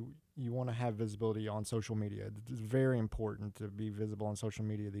you want to have visibility on social media. It's very important to be visible on social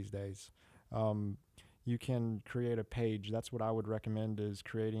media these days. You can create a page. That's what I would recommend, is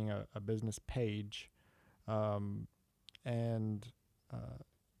creating a business page, and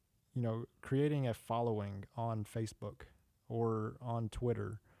creating a following on Facebook or on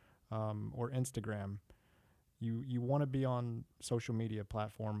Twitter, or Instagram. You want to be on social media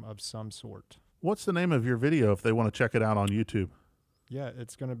platform of some sort. What's the name of your video if they want to check it out on YouTube? Yeah,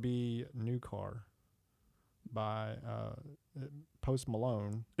 it's going to be New Car by Post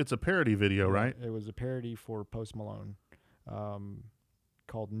Malone. It's a parody video, right? It was a parody for Post Malone,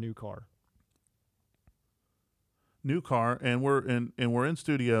 called New Car. New Car, and we're in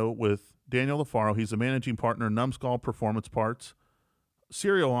studio with Daniel Lofaro. He's a managing partner, Numbskull Performance Parts,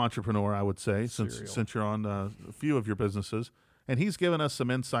 serial entrepreneur, I would say, since you're on a few of your businesses, and he's given us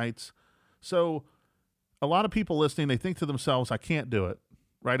some insights. So, a lot of people listening, they think to themselves, "I can't do it."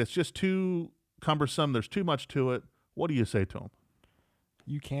 Right? It's just too cumbersome. There's too much to it. What do you say to them?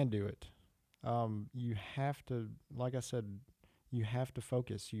 You can do it. You have to, like I said, you have to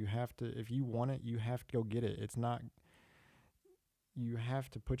focus. You have to, if you want it, you have to go get it. It's not, you have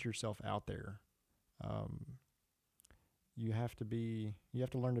to put yourself out there. You have to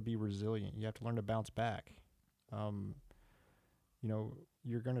learn to be resilient. You have to learn to bounce back.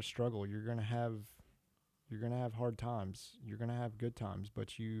 You're going to struggle. You're going to have hard times. You're going to have good times,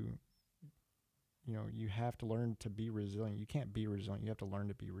 but you have to learn to be resilient. You can't be resilient. You have to learn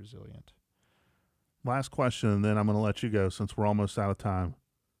to be resilient. Last question, and then I'm going to let you go since we're almost out of time.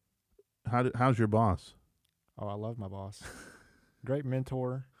 How's your boss? Oh, I love my boss. Great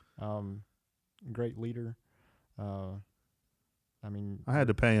mentor, great leader. I had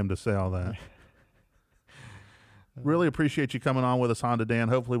to pay him to say all that. Really appreciate you coming on with us, Honda Dan.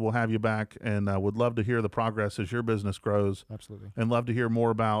 Hopefully we'll have you back, and would love to hear the progress as your business grows. Absolutely. And love to hear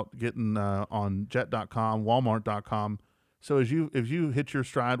more about getting on jet.com, walmart.com. So as you hit your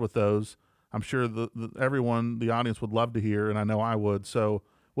stride with those, I'm sure everyone, the audience would love to hear, and I know I would. So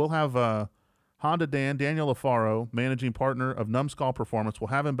we'll have Honda Dan, Daniel Lofaro, managing partner of Numbskull Performance. We'll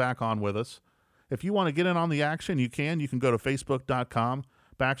have him back on with us. If you want to get in on the action, you can. You can go to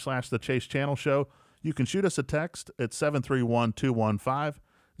facebook.com/The Chase Channel Show. You can shoot us a text at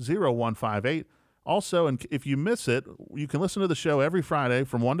 731-215-0158. Also, and if you miss it, you can listen to the show every Friday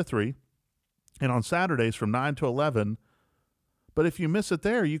from 1 to 3 and on Saturdays from 9 to 11. But if you miss it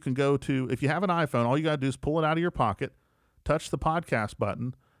there, you can go to, if you have an iPhone, all you got to do is pull it out of your pocket, touch the podcast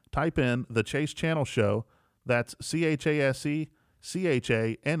button, type in The Chase Channel Show. That's ChaseChannell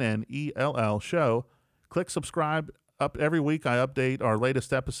show. Click subscribe. Up every week I update our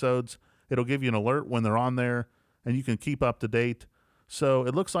latest episodes. It'll give you an alert when they're on there, and you can keep up to date. So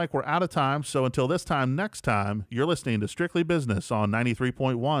it looks like we're out of time. So until this time next time, you're listening to Strictly Business on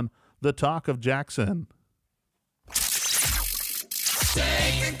 93.1, The Talk of Jackson.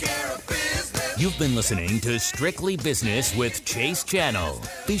 You've been listening to Strictly Business with Chase Channel.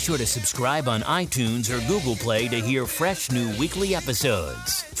 Be sure to subscribe on iTunes or Google Play to hear fresh new weekly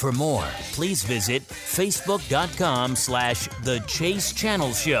episodes. For more, please visit facebook.com/The Chase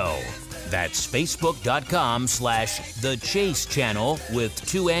Channel Show. That's facebook.com/The Chase Channel with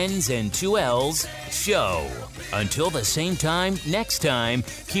 2 N's and 2 L's show. Until the same time next time,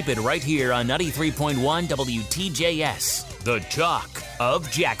 keep it right here on 93.1 WTJS, The Talk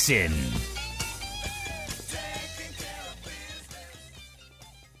of Jackson.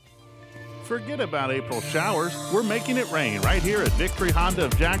 Forget about April showers. We're making it rain right here at Victory Honda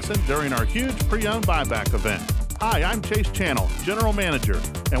of Jackson during our huge pre-owned buyback event. Hi, I'm Chase Channel, General Manager,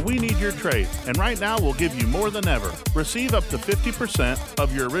 and we need your trade. And right now, we'll give you more than ever. Receive up to 50%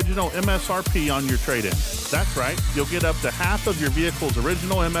 of your original MSRP on your trade-in. That's right, you'll get up to half of your vehicle's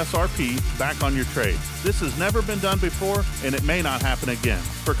original MSRP back on your trade. This has never been done before, and it may not happen again.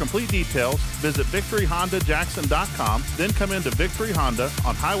 For complete details, visit VictoryHondaJackson.com, then come into Victory Honda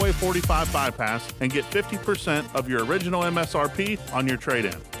on Highway 45 bypass and get 50% of your original MSRP on your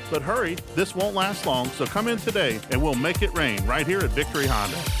trade-in. But hurry, this won't last long, so come in today and we'll make it rain right here at Victory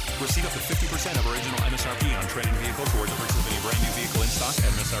Honda. Receive up to 50% of original MSRP on trade-in vehicle towards the purchase of any brand new vehicle in stock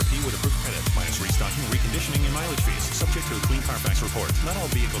at MSRP with approved credit, minus restocking, reconditioning, and mileage fees, subject to a clean Carfax report. Not all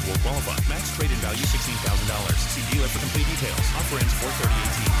vehicles will qualify. Max trade-in value $16,000. See dealer for complete details. Offer ends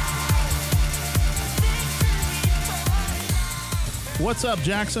 4/30/18. What's up,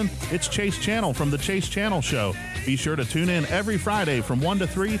 Jackson? It's Chase Channel from The Chase Channel Show. Be sure to tune in every Friday from 1 to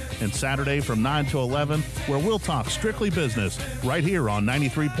 3 and Saturday from 9 to 11, where we'll talk strictly business right here on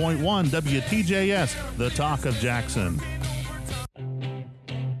 93.1 WTJS, The Talk of Jackson.